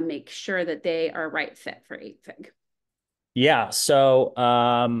make sure that they are a right fit for 8Fig? Yeah. So,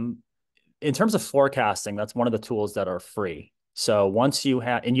 in terms of forecasting, that's one of the tools that are free. So once you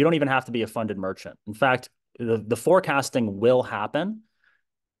have, and you don't even have to be a funded merchant. In fact, the forecasting will happen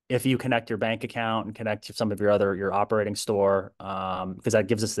if you connect your bank account and connect to some of your operating store, because that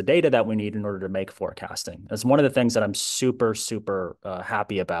gives us the data that we need in order to make forecasting. That's one of the things that I'm super, super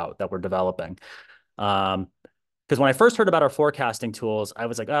happy about that we're developing. Because when I first heard about our forecasting tools, I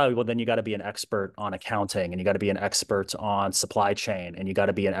was like, oh, well, then you got to be an expert on accounting, and you got to be an expert on supply chain, and you got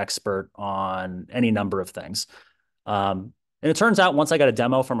to be an expert on any number of things. And it turns out once I got a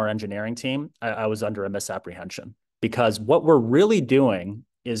demo from our engineering team, I was under a misapprehension, because what we're really doing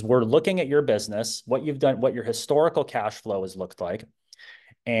is we're looking at your business, what you've done, what your historical cash flow has looked like,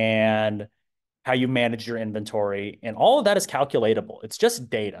 and how you manage your inventory. And all of that is calculatable. It's just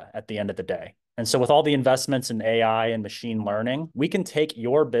data at the end of the day. And so with all the investments in AI and machine learning, we can take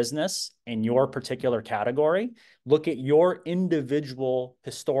your business in your particular category, look at your individual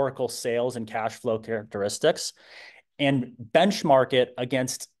historical sales and cash flow characteristics, and benchmark it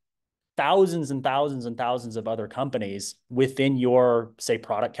against thousands and thousands and thousands of other companies within your, say,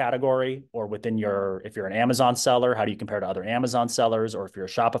 product category, or within your, if you're an Amazon seller, how do you compare to other Amazon sellers? Or if you're a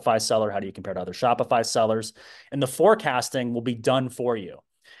Shopify seller, how do you compare to other Shopify sellers? And the forecasting will be done for you.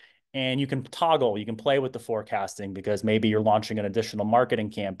 And you can toggle, you can play with the forecasting, because maybe you're launching an additional marketing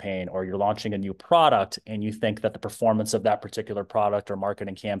campaign, or you're launching a new product, and you think that the performance of that particular product or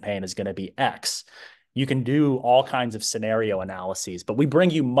marketing campaign is going to be X. You can do all kinds of scenario analyses, but we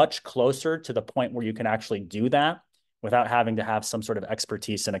bring you much closer to the point where you can actually do that without having to have some sort of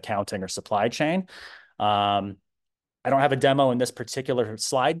expertise in accounting or supply chain. I don't have a demo in this particular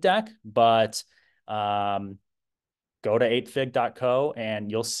slide deck, but go to 8fig.co and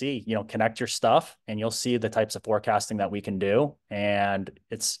you'll see, connect your stuff and you'll see the types of forecasting that we can do. And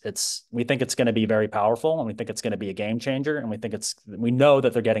we think it's going to be very powerful, and we think it's going to be a game changer. And we know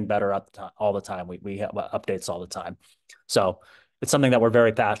that they're getting better all the time. We have updates all the time. So it's something that we're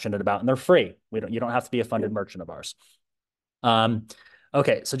very passionate about, and they're free. You don't have to be a funded merchant of ours.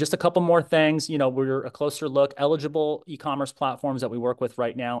 Okay, so just a couple more things. We're a closer look. Eligible e-commerce platforms that we work with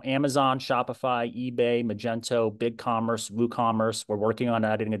right now: Amazon, Shopify, eBay, Magento, BigCommerce, WooCommerce. We're working on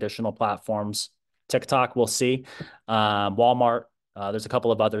adding additional platforms. TikTok, we'll see. Walmart. There's a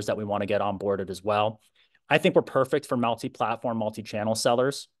couple of others that we want to get onboarded as well. I think we're perfect for multi-platform, multi-channel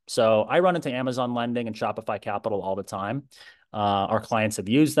sellers. So I run into Amazon Lending and Shopify Capital all the time. Our clients have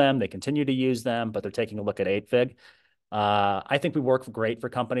used them. They continue to use them, but they're taking a look at 8Fig. I think we work great for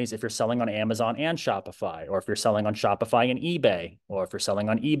companies if you're selling on Amazon and Shopify, or if you're selling on Shopify and eBay, or if you're selling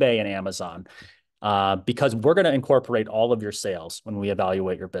on eBay and Amazon, because we're going to incorporate all of your sales when we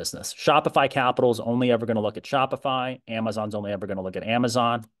evaluate your business. Shopify Capital is only ever going to look at Shopify. Amazon's only ever going to look at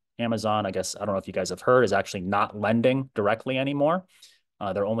Amazon. Amazon, I guess, I don't know if you guys have heard, is actually not lending directly anymore.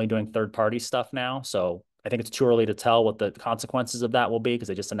 They're only doing third-party stuff now. So I think it's too early to tell what the consequences of that will be because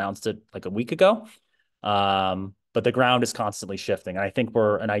they just announced it like a week ago. But the ground is constantly shifting. And I think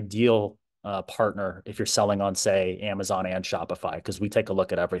we're an ideal partner if you're selling on, say, Amazon and Shopify, because we take a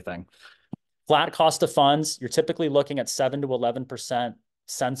look at everything. Flat cost of funds, you're typically looking at 7 to 11%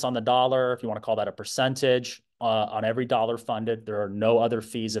 cents on the dollar, if you want to call that a percentage, on every dollar funded. There are no other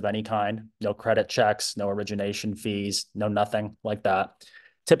fees of any kind, no credit checks, no origination fees, no nothing like that.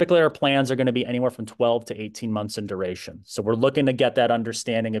 Typically, our plans are going to be anywhere from 12 to 18 months in duration. So we're looking to get that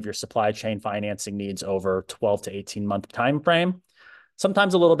understanding of your supply chain financing needs over 12 to 18-month time frame.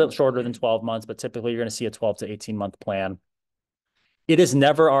 Sometimes a little bit shorter than 12 months, but typically you're going to see a 12 to 18-month plan. It is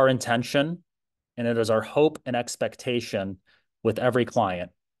never our intention, and it is our hope and expectation with every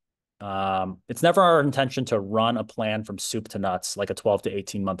client. It's never our intention to run a plan from soup to nuts, like a 12 to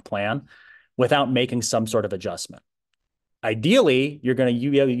 18-month plan, without making some sort of adjustment. Ideally, you're going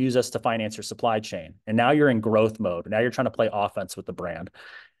to use us to finance your supply chain. And now you're in growth mode. Now you're trying to play offense with the brand.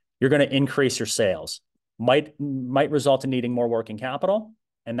 You're going to increase your sales. Might result in needing more working capital.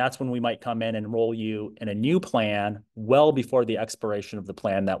 And that's when we might come in and enroll you in a new plan well before the expiration of the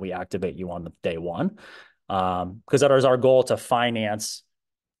plan that we activate you on the day one. Because that is our goal to finance.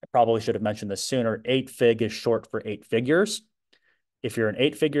 I probably should have mentioned this sooner. 8-fig is short for 8 figures. If you're an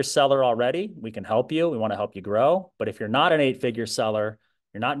 8-figure seller already, we can help you. We want to help you grow. But if you're not an 8-figure seller,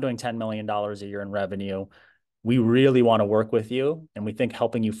 you're not doing $10 million a year in revenue, we really want to work with you. And we think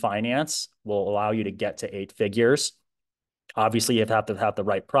helping you finance will allow you to get to 8 figures. Obviously, you have to have the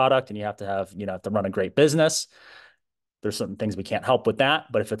right product and you have to have, have to run a great business. There's certain things we can't help with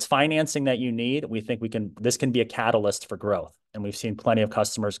that. But if it's financing that you need, we think this can be a catalyst for growth. And we've seen plenty of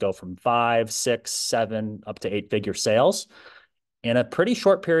customers go from 5, 6, 7, up to 8-figure sales in a pretty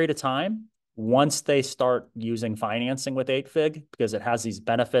short period of time once they start using financing with 8-fig, because it has these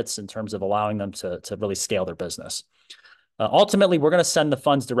benefits in terms of allowing them to really scale their business. Ultimately, we're going to send the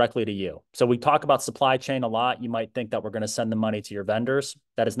funds directly to you. So we talk about supply chain a lot. You might think that we're going to send the money to your vendors.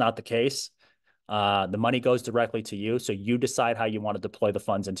 That is not the case. The money goes directly to you. So you decide how you want to deploy the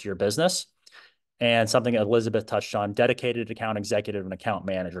funds into your business. And something Elizabeth touched on, dedicated account executive and account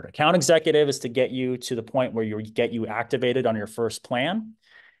manager. Account executive is to get you to the point where you get you activated on your first plan.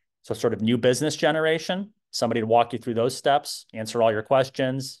 So sort of new business generation, somebody to walk you through those steps, answer all your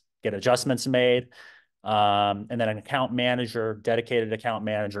questions, get adjustments made. And then an account manager, dedicated account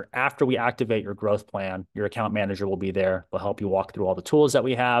manager. After we activate your growth plan, your account manager will be there. They'll help you walk through all the tools that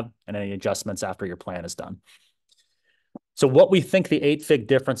we have and any adjustments after your plan is done. So what we think the 8-fig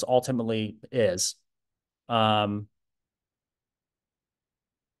difference ultimately is, a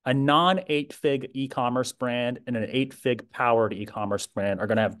non-8-fig e-commerce brand and an 8-fig powered e-commerce brand are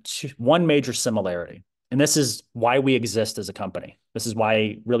going to have one major similarity. And this is why we exist as a company. This is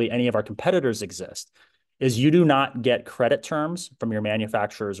why really any of our competitors exist, is you do not get credit terms from your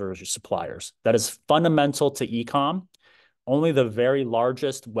manufacturers or your suppliers. That is fundamental to ecom. Only the very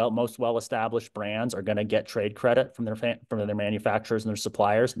largest, most well-established brands are going to get trade credit from their manufacturers and their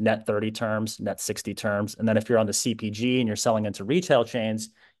suppliers, net 30 terms, net 60 terms. And then if you're on the CPG and you're selling into retail chains,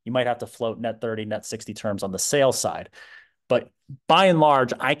 you might have to float net 30, net 60 terms on the sales side. But by and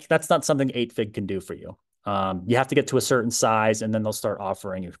large, that's not something 8-fig can do for you. You have to get to a certain size, and then they'll start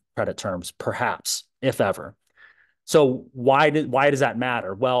offering you credit terms, perhaps, if ever. So why does that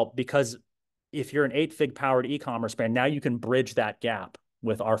matter? Well, because if you're an 8-fig powered e-commerce brand, now you can bridge that gap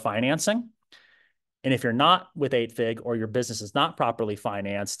with our financing. And if you're not with 8-fig or your business is not properly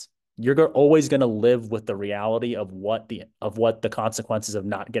financed, you're always going to live with the reality of what the consequences of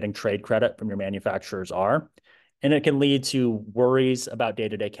not getting trade credit from your manufacturers are. And it can lead to worries about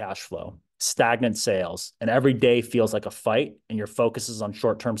day-to-day cash flow, stagnant sales, and every day feels like a fight and your focus is on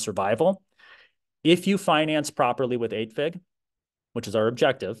short-term survival. If you finance properly with 8-fig, which is our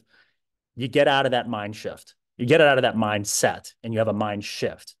objective, you get out of that mind shift. You get out of that mindset and you have a mind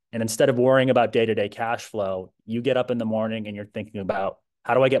shift. And instead of worrying about day-to-day cash flow, you get up in the morning and you're thinking about,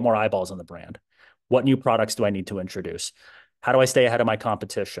 how do I get more eyeballs on the brand? What new products do I need to introduce? How do I stay ahead of my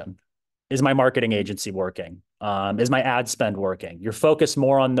competition? Is my marketing agency working? Is my ad spend working? You're focused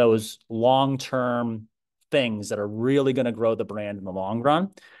more on those long-term things that are really going to grow the brand in the long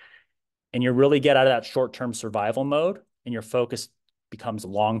run. And you really get out of that short-term survival mode and your focus becomes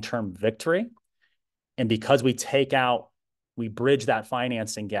long-term victory. And because we bridge that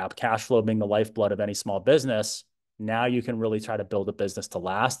financing gap, cash flow being the lifeblood of any small business, now you can really try to build a business to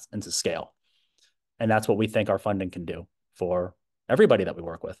last and to scale. And that's what we think our funding can do for everybody that we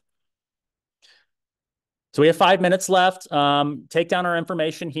work with. So we have 5 minutes left. Take down our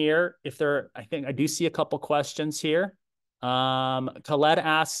information here. I think I do see a couple questions here. Khaled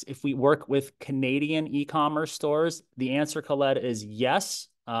asks if we work with Canadian e-commerce stores. The answer, Khaled, is yes.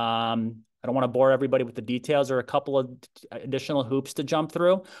 I don't want to bore everybody with the details. There are a couple of additional hoops to jump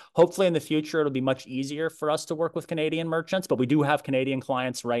through. Hopefully in the future, it'll be much easier for us to work with Canadian merchants, but we do have Canadian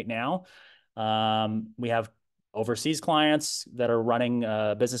clients right now. We have overseas clients that are running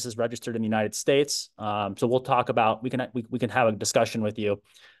businesses registered in the United States. So we'll talk about, we can have a discussion with you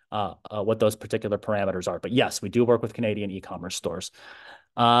what those particular parameters are. But yes, we do work with Canadian e-commerce stores.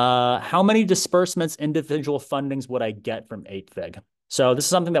 How many disbursements, individual fundings would I get from 8Fig? So this is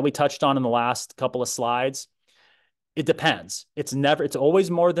something that we touched on in the last couple of slides. It depends. It's always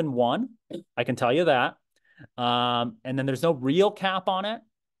more than one. I can tell you that. And then there's no real cap on it.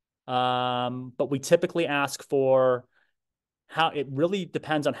 But we typically ask for it really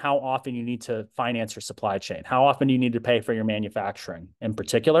depends on how often you need to finance your supply chain. How often do you need to pay for your manufacturing in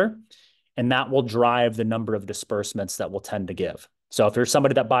particular? And that will drive the number of disbursements that we'll tend to give. So if you're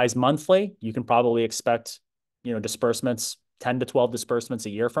somebody that buys monthly, you can probably expect, disbursements, 10 to 12 disbursements a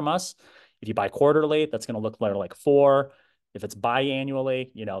year from us. If you buy quarterly, that's going to look like 4. If it's biannually,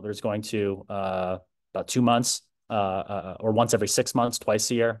 there's going to about 2 months or once every 6 months,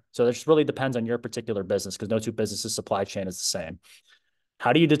 twice a year. So it just really depends on your particular business because no two businesses' supply chain is the same.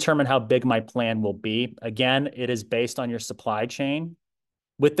 How do you determine how big my plan will be? Again, it is based on your supply chain.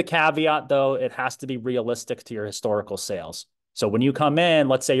 With the caveat, though, it has to be realistic to your historical sales. So when you come in,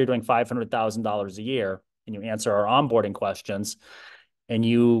 let's say you're doing $500,000 a year and you answer our onboarding questions and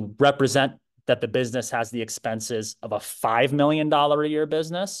you represent that the business has the expenses of a $5 million a year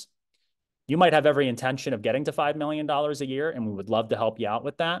business, you might have every intention of getting to $5 million a year, and we would love to help you out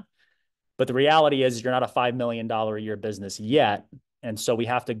with that. But the reality is you're not a $5 million a year business yet. And so we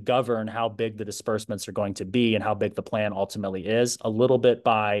have to govern how big the disbursements are going to be and how big the plan ultimately is a little bit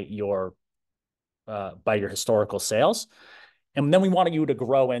by your historical sales. And then we want you to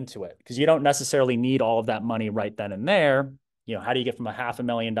grow into it because you don't necessarily need all of that money right then and there. How do you get from a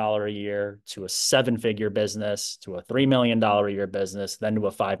 $500,000 a year to a 7-figure business to a $3 million a year business, then to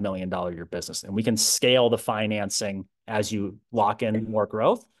a $5 million a year business? And we can scale the financing as you lock in more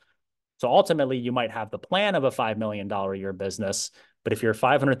growth. So ultimately, you might have the plan of a $5 million a year business, but if you're a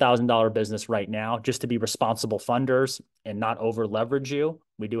 $500,000 business right now, just to be responsible funders and not over leverage you,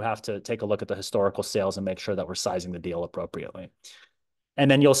 we do have to take a look at the historical sales and make sure that we're sizing the deal appropriately.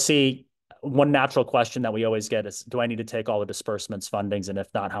 And then you'll see one natural question that we always get is, do I need to take all the disbursements, fundings? And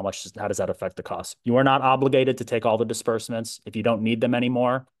if not, how does that affect the cost? You are not obligated to take all the disbursements. If you don't need them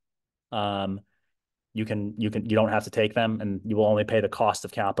anymore, you don't have to take them, and you will only pay the cost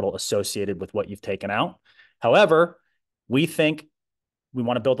of capital associated with what you've taken out. However, we think we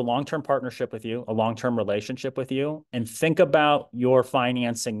want to build a long-term partnership with you, a long-term relationship with you, and think about your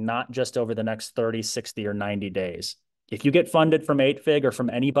financing not just over the next 30, 60, or 90 days. If you get funded from 8Fig or from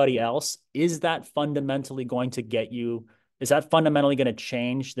anybody else, is that fundamentally going to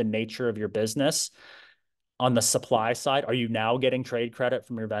change the nature of your business? On the supply side, are you now getting trade credit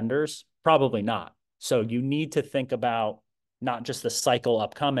from your vendors? Probably not. So you need to think about not just the cycle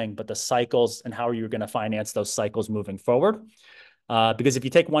upcoming, but the cycles and how are you going to finance those cycles moving forward. Because if you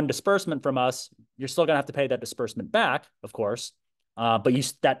take one disbursement from us, you're still going to have to pay that disbursement back, of course. But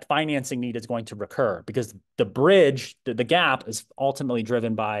that financing need is going to recur because the bridge, the gap is ultimately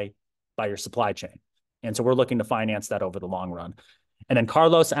driven by your supply chain. And so we're looking to finance that over the long run. And then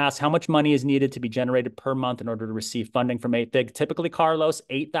Carlos asks, how much money is needed to be generated per month in order to receive funding from 8Fig? Typically, Carlos,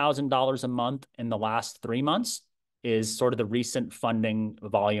 $8,000 a month in the last 3 months is sort of the recent funding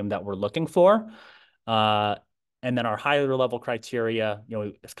volume that we're looking for. And then our higher level criteria,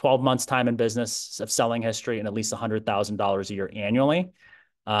 12 months time in business of selling history and at least $100,000 a year annually.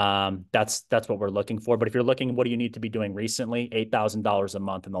 That's what we're looking for. But if you're looking, what do you need to be doing recently? $8,000 a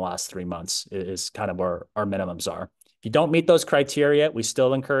month in the last 3 months is kind of where our minimums are. If you don't meet those criteria, we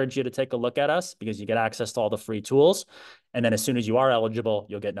still encourage you to take a look at us because you get access to all the free tools. And then as soon as you are eligible,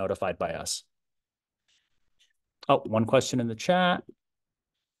 you'll get notified by us. Oh, one question in the chat.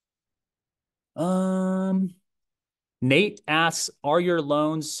 Nate asks, are your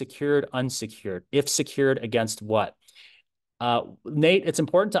loans secured, unsecured? If secured, against what? Nate, it's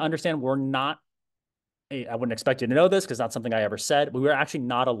important to understand we're not, I wouldn't expect you to know this because that's something I ever said. We were actually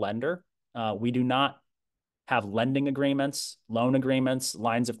not a lender. We do not have lending agreements, loan agreements,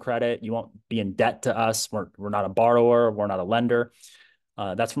 lines of credit. You won't be in debt to us. We're not a borrower. We're not a lender.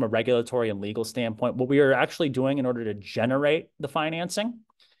 That's from a regulatory and legal standpoint. What we are actually doing in order to generate the financing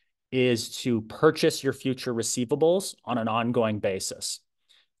is to purchase your future receivables on an ongoing basis.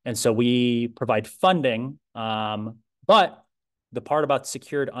 And so we provide funding, but the part about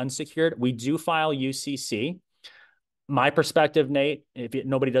secured, unsecured, we do file UCC. my perspective, Nate, if you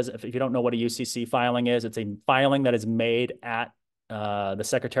don't know what a UCC filing is, it's a filing that is made at the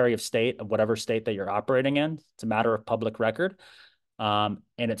Secretary of State of whatever state that you're operating in. It's a matter of public record. And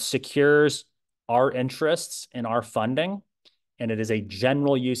it secures our interests in our funding. And it is a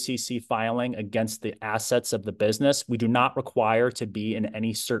general UCC filing against the assets of the business. We do not require to be in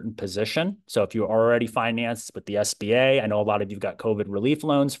any certain position. So if you're already financed with the SBA, I know a lot of you've got COVID relief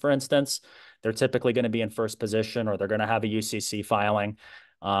loans, for instance, they're typically going to be in first position or they're going to have a UCC filing.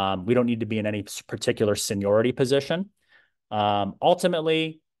 We don't need to be in any particular seniority position.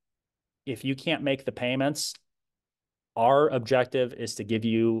 Ultimately, if you can't make the payments, our objective is to give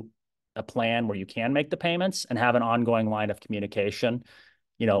you a plan where you can make the payments and have an ongoing line of communication.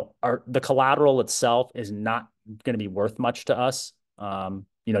 The collateral itself is not going to be worth much to us.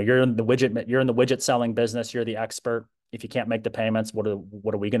 You're in the widget selling business. You're the expert. If you can't make the payments, what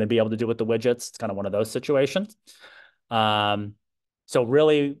are we going to be able to do with the widgets? It's kind of one of those situations. So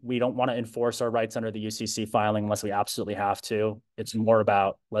really, we don't want to enforce our rights under the UCC filing unless we absolutely have to. It's more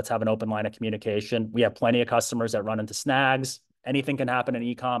about let's have an open line of communication. We have plenty of customers that run into snags. Anything can happen in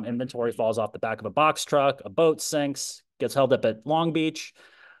ecom. Inventory falls off the back of a box truck, a boat sinks, gets held up at Long Beach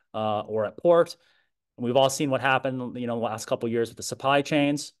or at port. And we've all seen what happened, the last couple of years with the supply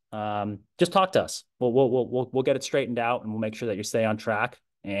chains. Just talk to us. We'll get it straightened out, and we'll make sure that you stay on track.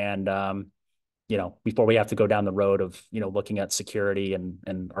 And before we have to go down the road of looking at security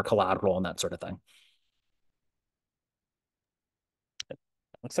and our collateral and that sort of thing.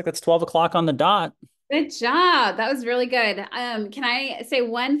 Looks like it's 12 o'clock on the dot. Good job. That was really good. Can I say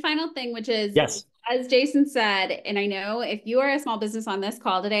one final thing, which is, yes, as Jason said, and I know if you are a small business on this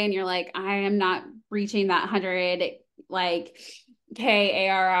call today and you're like, I am not reaching that 100 K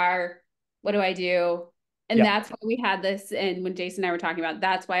ARR, what do I do? And yep. That's why we had this. And when Jason and I were talking about,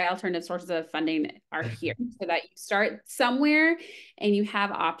 that's why alternative sources of funding are here, so that you start somewhere and you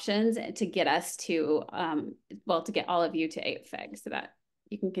have options to get us to, to get all of you to 8-fig so that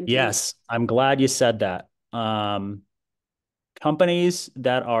you can continue. Yes, I'm glad you said that. Companies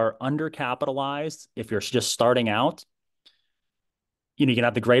that are undercapitalized, if you're just starting out, you can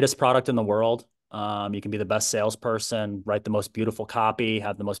have the greatest product in the world. You can be the best salesperson, write the most beautiful copy,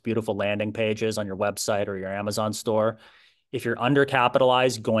 have the most beautiful landing pages on your website or your Amazon store. If you're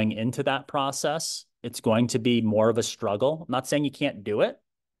undercapitalized going into that process, it's going to be more of a struggle. I'm not saying you can't do it.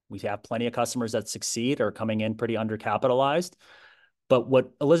 We have plenty of customers that succeed or coming in pretty undercapitalized. But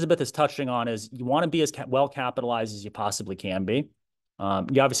what Elizabeth is touching on is you want to be as well capitalized as you possibly can be.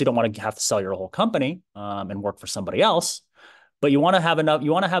 You obviously don't want to have to sell your whole company and work for somebody else, but you want to have enough.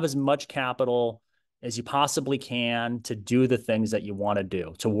 You want to have as much capital as you possibly can to do the things that you want to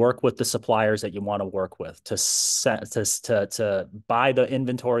do, to work with the suppliers that you want to work with, to buy the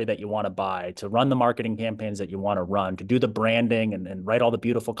inventory that you want to buy, to run the marketing campaigns that you want to run, to do the branding and write all the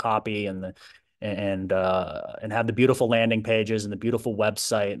beautiful copy and have the beautiful landing pages and the beautiful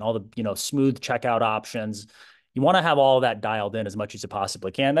website and all the smooth checkout options. You want to have all of that dialed in as much as you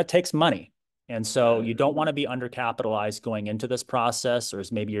possibly can. That takes money. And so you don't want to be undercapitalized going into this process, or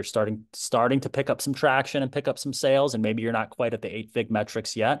as maybe you're starting to pick up some traction and pick up some sales, and maybe you're not quite at the 8-fig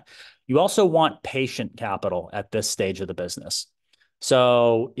metrics yet. You also want patient capital at this stage of the business.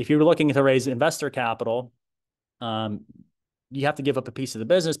 So if you're looking to raise investor capital, you have to give up a piece of the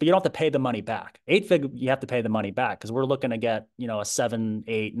business, but you don't have to pay the money back. 8-fig, you have to pay the money back because we're looking to get, a 7,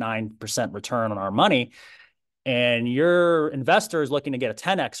 8, 9% return on our money. And your investor is looking to get a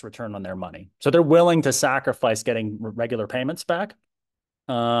 10x return on their money. So they're willing to sacrifice getting regular payments back.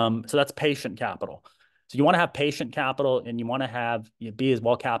 So that's patient capital. So you want to have patient capital, and you want to be as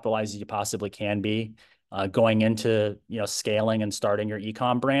well capitalized as you possibly can be going into, scaling and starting your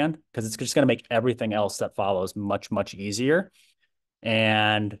ecom brand, because it's just going to make everything else that follows much, much easier.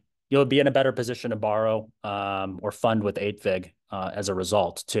 And you'll be in a better position to borrow or fund with 8-fig as a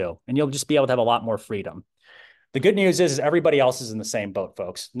result too. And you'll just be able to have a lot more freedom. The good news is everybody else is in the same boat,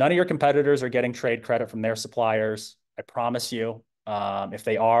 folks. None of your competitors are getting trade credit from their suppliers. I promise you. If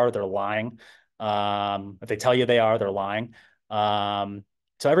they are, they're lying. If they tell you they are, they're lying.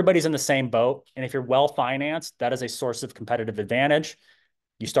 So everybody's in the same boat. And if you're well-financed, that is a source of competitive advantage.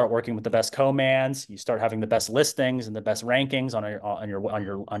 You start working with the best co-mans, you start having the best listings and the best rankings on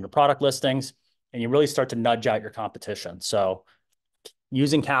your product listings, and you really start to nudge out your competition. So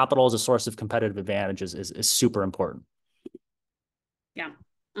using capital as a source of competitive advantages is super important. Yeah,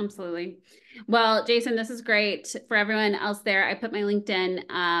 absolutely. Well, Jason, this is great. For everyone else there, I put my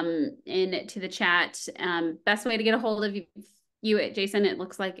LinkedIn into the chat. Best way to get a hold of you, Jason, it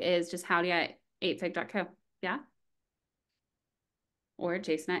looks like, is just howdy@8fig.co. Yeah. Or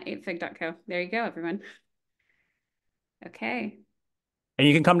Jason@8fig.co. There you go, everyone. Okay. And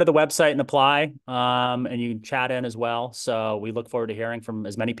you can come to the website and apply, and you can chat in as well. So we look forward to hearing from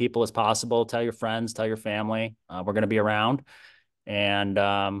as many people as possible. Tell your friends, tell your family. We're going to be around,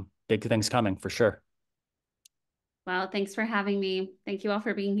 and big things coming for sure. Well, thanks for having me. Thank you all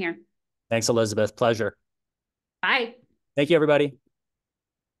for being here. Thanks, Elizabeth. Pleasure. Bye. Thank you, everybody.